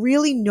 So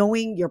really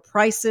knowing your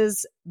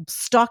prices,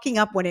 stocking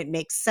up when it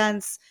makes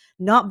sense,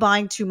 not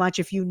buying too much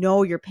if you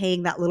know you're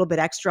paying that little bit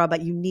extra,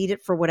 but you need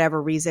it for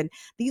whatever reason.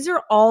 These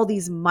are all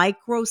these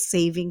micro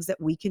savings that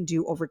we can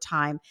do over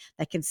time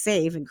that can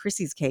save, in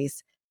Chrissy's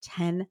case,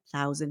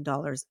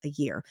 $10,000 a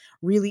year.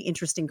 Really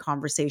interesting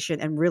conversation,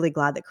 and really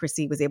glad that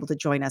Chrissy was able to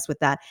join us with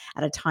that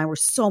at a time where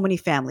so many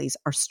families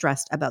are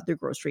stressed about their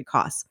grocery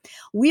costs.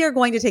 We are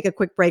going to take a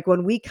quick break.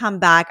 When we come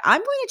back, I'm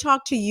going to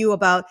talk to you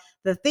about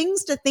the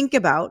things to think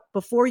about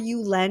before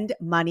you lend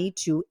money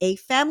to a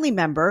family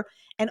member,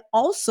 and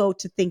also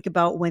to think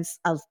about when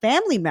a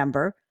family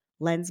member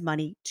lends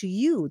money to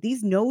you.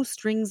 These no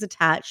strings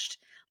attached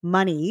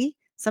money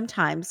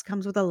sometimes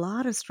comes with a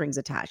lot of strings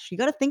attached. You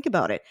got to think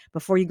about it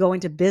before you go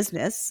into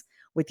business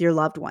with your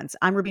loved ones.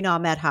 I'm Rubina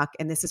Ahmed Haq,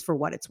 and this is For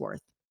What It's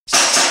Worth.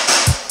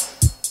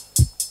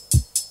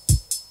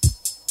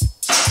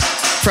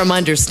 From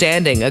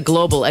understanding a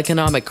global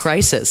economic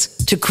crisis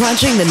to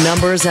crunching the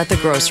numbers at the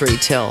grocery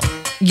till,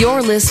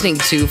 you're listening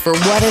to For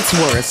What It's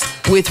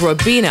Worth with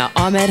Rubina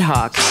Ahmed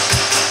Haq.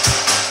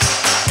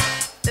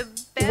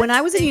 When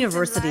I was in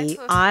university,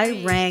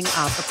 I rang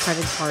up a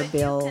credit card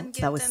bill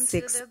that was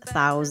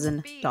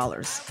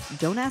 $6,000.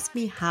 Don't ask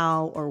me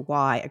how or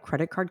why a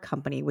credit card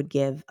company would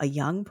give a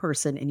young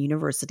person in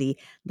university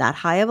that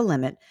high of a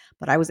limit,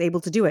 but I was able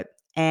to do it.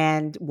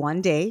 And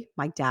one day,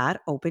 my dad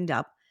opened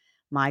up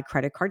my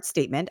credit card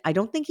statement. I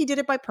don't think he did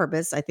it by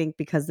purpose. I think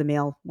because the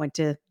mail went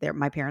to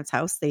my parents'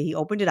 house, he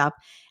opened it up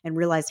and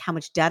realized how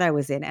much debt I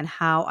was in and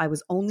how I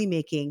was only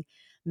making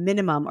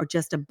minimum or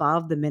just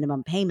above the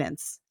minimum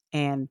payments.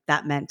 And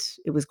that meant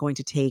it was going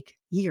to take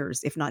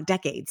years, if not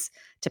decades,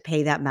 to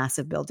pay that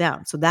massive bill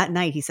down. So that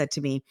night he said to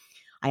me,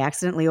 I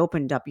accidentally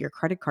opened up your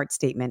credit card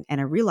statement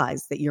and I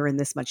realized that you're in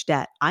this much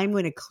debt. I'm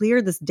going to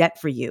clear this debt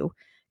for you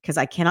because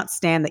I cannot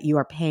stand that you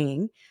are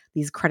paying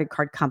these credit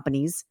card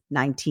companies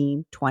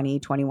 19, 20,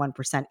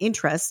 21%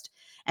 interest,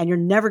 and you're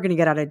never going to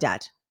get out of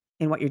debt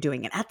in what you're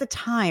doing. And at the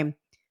time,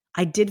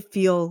 I did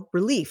feel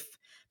relief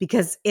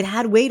because it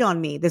had weighed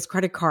on me, this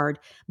credit card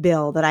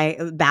bill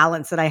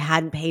balance that I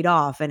hadn't paid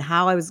off, and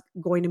how I was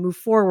going to move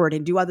forward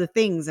and do other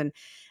things. And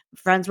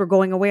friends were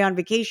going away on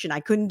vacation. I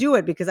couldn't do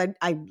it because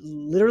I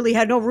literally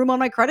had no room on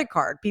my credit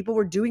card. People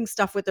were doing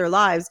stuff with their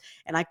lives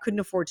and I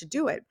couldn't afford to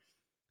do it.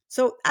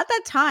 So at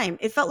that time,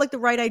 it felt like the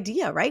right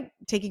idea, right?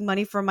 Taking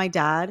money from my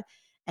dad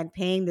and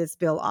paying this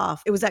bill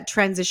off. It was that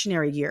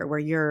transitionary year where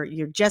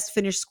you're just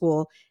finished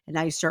school and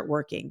now you start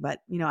working. But,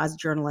 as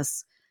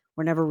journalists,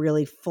 we're never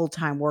really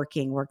full-time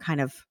working. We're kind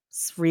of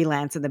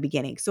freelance in the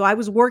beginning. So I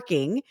was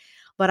working,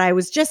 but I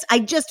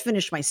just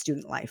finished my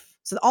student life.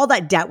 So all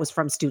that debt was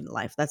from student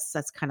life.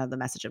 That's kind of the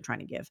message I'm trying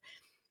to give.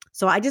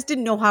 So I just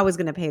didn't know how I was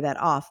going to pay that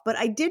off. But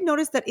I did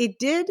notice that it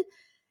did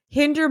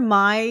hinder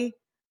my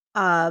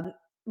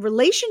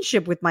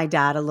relationship with my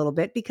dad a little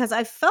bit, because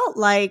I felt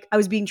like I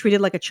was being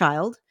treated like a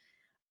child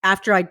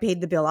after I'd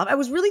paid the bill off. I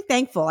was really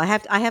thankful. I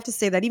have to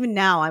say that even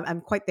now,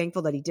 I'm quite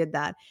thankful that he did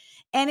that.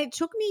 And it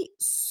took me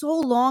so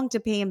long to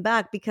pay him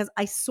back because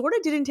I sort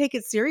of didn't take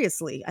it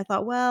seriously. I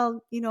thought,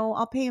 well,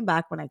 I'll pay him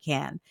back when I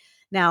can.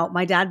 Now,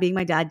 my dad, being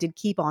my dad, did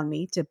keep on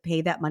me to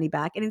pay that money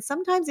back. And then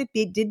sometimes it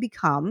did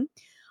become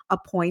a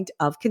point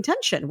of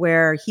contention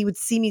where he would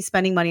see me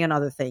spending money on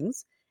other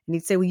things. And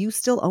he'd say, well, you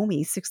still owe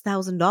me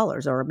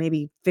 $6,000 or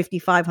maybe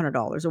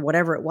 $5,500 or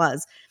whatever it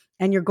was.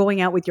 And you're going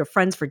out with your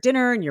friends for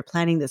dinner and you're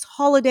planning this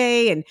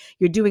holiday and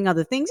you're doing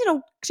other things,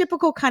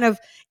 typical kind of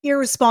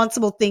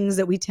irresponsible things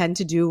that we tend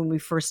to do when we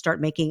first start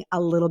making a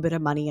little bit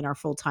of money in our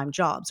full-time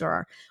jobs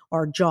or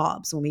our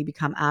jobs when we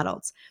become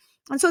adults.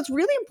 And so it's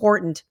really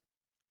important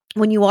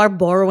when you are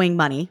borrowing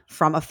money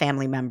from a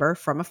family member,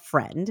 from a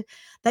friend,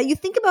 that you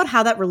think about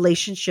how that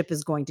relationship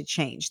is going to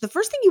change. The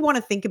first thing you want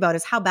to think about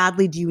is, how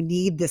badly do you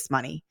need this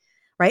money?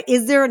 Right?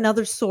 Is there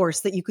another source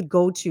that you could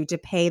go to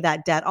pay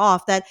that debt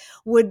off that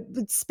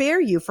would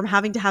spare you from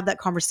having to have that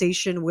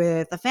conversation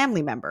with a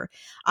family member?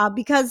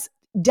 Because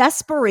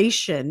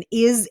desperation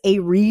is a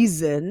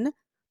reason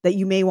that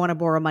you may want to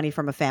borrow money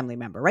from a family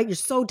member, right? You're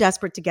so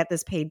desperate to get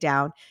this paid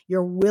down.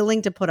 You're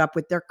willing to put up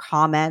with their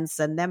comments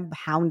and them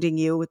hounding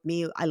you. With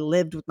me, I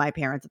lived with my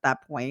parents at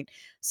that point.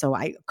 So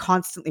I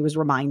constantly was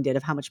reminded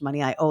of how much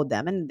money I owed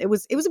them. And it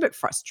was a bit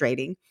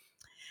frustrating.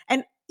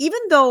 And even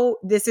though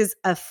this is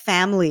a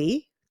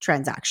family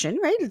transaction,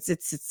 right?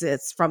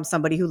 It's from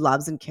somebody who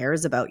loves and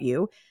cares about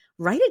you.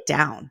 Write it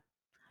down.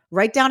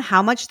 Write down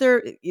how much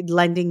they're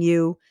lending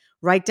you.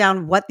 Write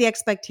down what the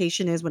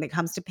expectation is when it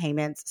comes to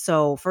payments.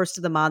 So first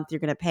of the month, you're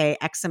going to pay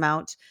X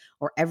amount,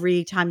 or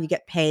every time you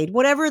get paid,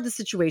 whatever the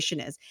situation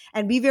is.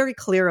 And be very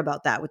clear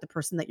about that with the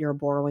person that you're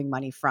borrowing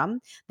money from,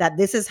 that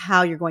this is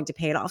how you're going to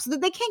pay it off, so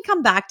that they can't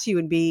come back to you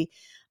and be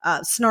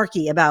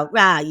snarky about,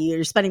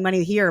 you're spending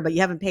money here, but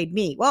you haven't paid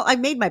me. Well, I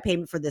made my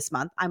payment for this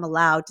month. I'm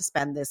allowed to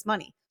spend this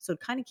money. So it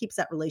kind of keeps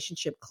that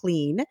relationship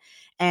clean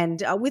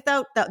and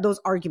without those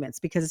arguments,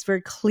 because it's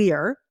very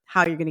clear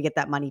how you're going to get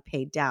that money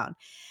paid down.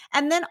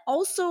 And then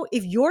also,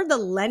 if you're the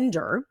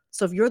lender,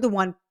 so if you're the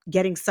one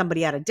getting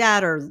somebody out of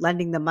debt or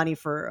lending them money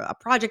for a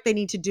project they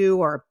need to do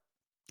or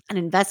an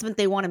investment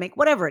they want to make,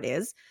 whatever it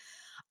is,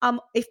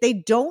 if they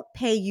don't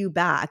pay you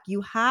back,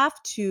 you have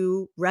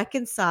to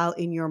reconcile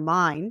in your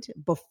mind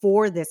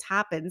before this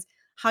happens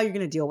how you're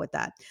going to deal with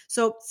that.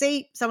 So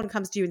say someone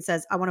comes to you and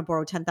says, I want to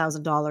borrow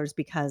 $10,000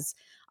 because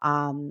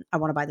I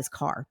want to buy this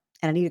car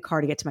and I need a car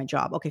to get to my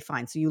job. Okay,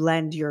 fine. So you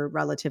lend your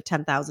relative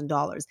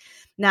 $10,000.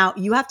 Now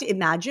you have to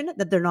imagine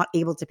that they're not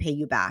able to pay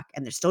you back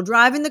and they're still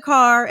driving the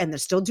car and they're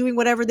still doing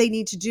whatever they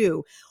need to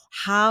do.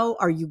 How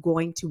are you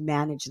going to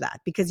manage that?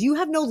 Because you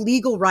have no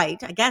legal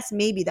right. I guess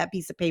maybe that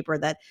piece of paper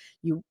that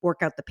you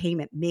work out the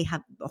payment may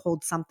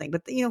hold something,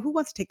 but who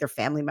wants to take their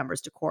family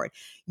members to court?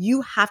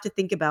 You have to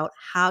think about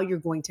how you're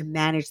going to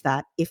manage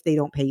that if they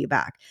don't pay you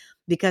back.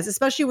 Because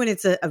especially when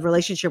it's a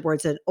relationship where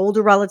it's an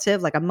older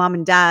relative, like a mom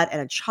and dad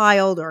and a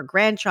child or a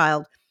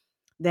grandchild,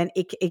 then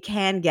it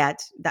can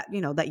get that,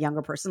 that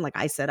younger person. Like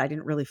I said, I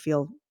didn't really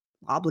feel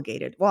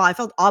obligated. Well, I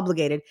felt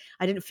obligated.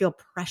 I didn't feel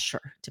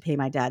pressure to pay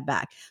my dad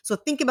back. So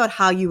think about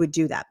how you would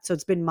do that. So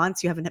it's been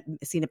months, you haven't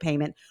seen a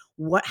payment.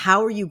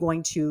 How are you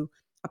going to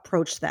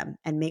approach them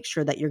and make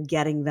sure that you're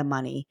getting the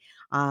money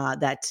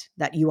that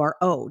you are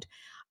owed?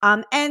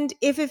 And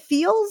if it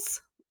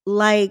feels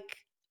like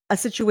a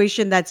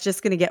situation that's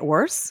just going to get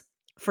worse,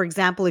 for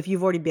example, if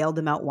you've already bailed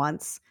them out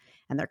once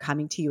and they're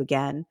coming to you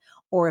again,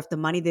 or if the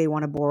money they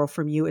want to borrow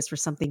from you is for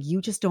something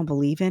you just don't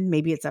believe in,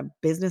 maybe it's a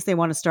business they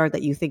want to start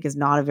that you think is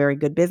not a very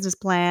good business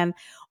plan,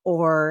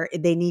 or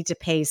they need to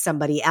pay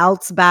somebody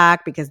else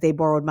back because they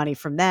borrowed money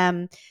from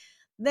them,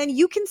 then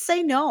you can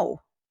say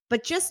no.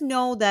 But just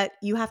know that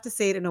you have to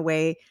say it in a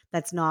way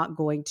that's not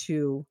going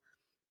to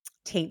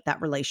taint that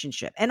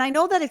relationship. And I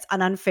know that it's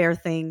an unfair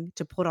thing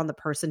to put on the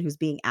person who's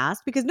being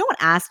asked, because no one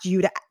asked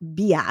you to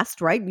be asked,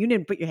 right? You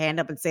didn't put your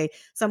hand up and say,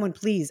 someone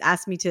please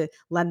ask me to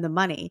lend the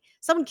money.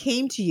 Someone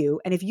came to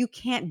you, and if you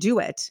can't do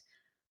it,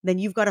 then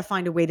you've got to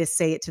find a way to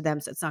say it to them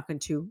so it's not going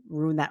to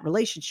ruin that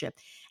relationship.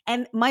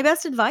 And my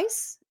best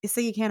advice is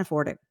say you can't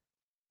afford it.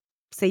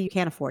 Say you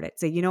can't afford it.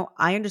 Say, you know,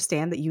 I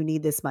understand that you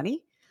need this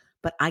money,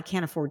 but I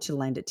can't afford to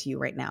lend it to you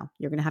right now.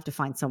 You're going to have to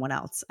find someone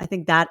else. I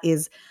think that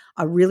is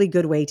a really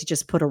good way to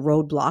just put a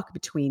roadblock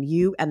between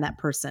you and that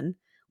person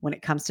when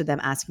it comes to them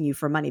asking you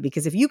for money.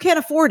 Because if you can't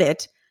afford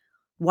it,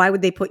 why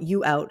would they put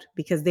you out?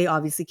 Because they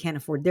obviously can't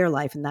afford their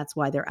life, and that's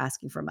why they're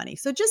asking for money.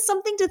 So just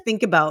something to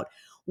think about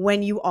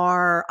when you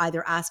are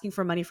either asking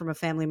for money from a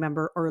family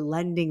member or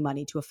lending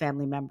money to a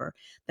family member,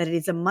 that it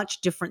is a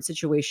much different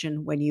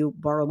situation when you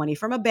borrow money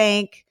from a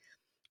bank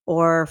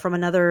or from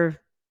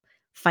another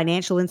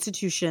financial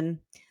institution,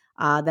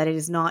 that it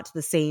is not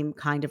the same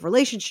kind of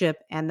relationship,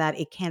 and that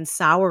it can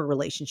sour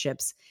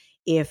relationships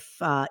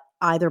if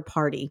either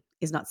party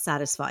is not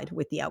satisfied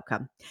with the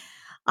outcome.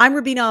 I'm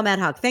Rubina Ahmed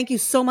Haq. Thank you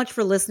so much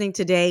for listening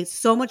today.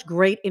 So much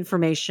great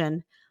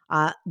information.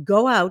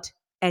 Go out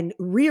and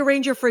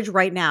rearrange your fridge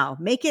right now.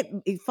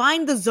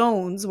 Find the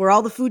zones where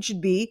all the food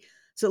should be,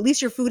 so at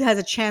least your food has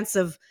a chance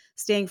of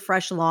staying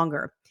fresh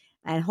longer.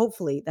 And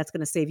hopefully that's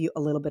going to save you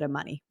a little bit of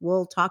money.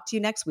 We'll talk to you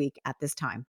next week at this time.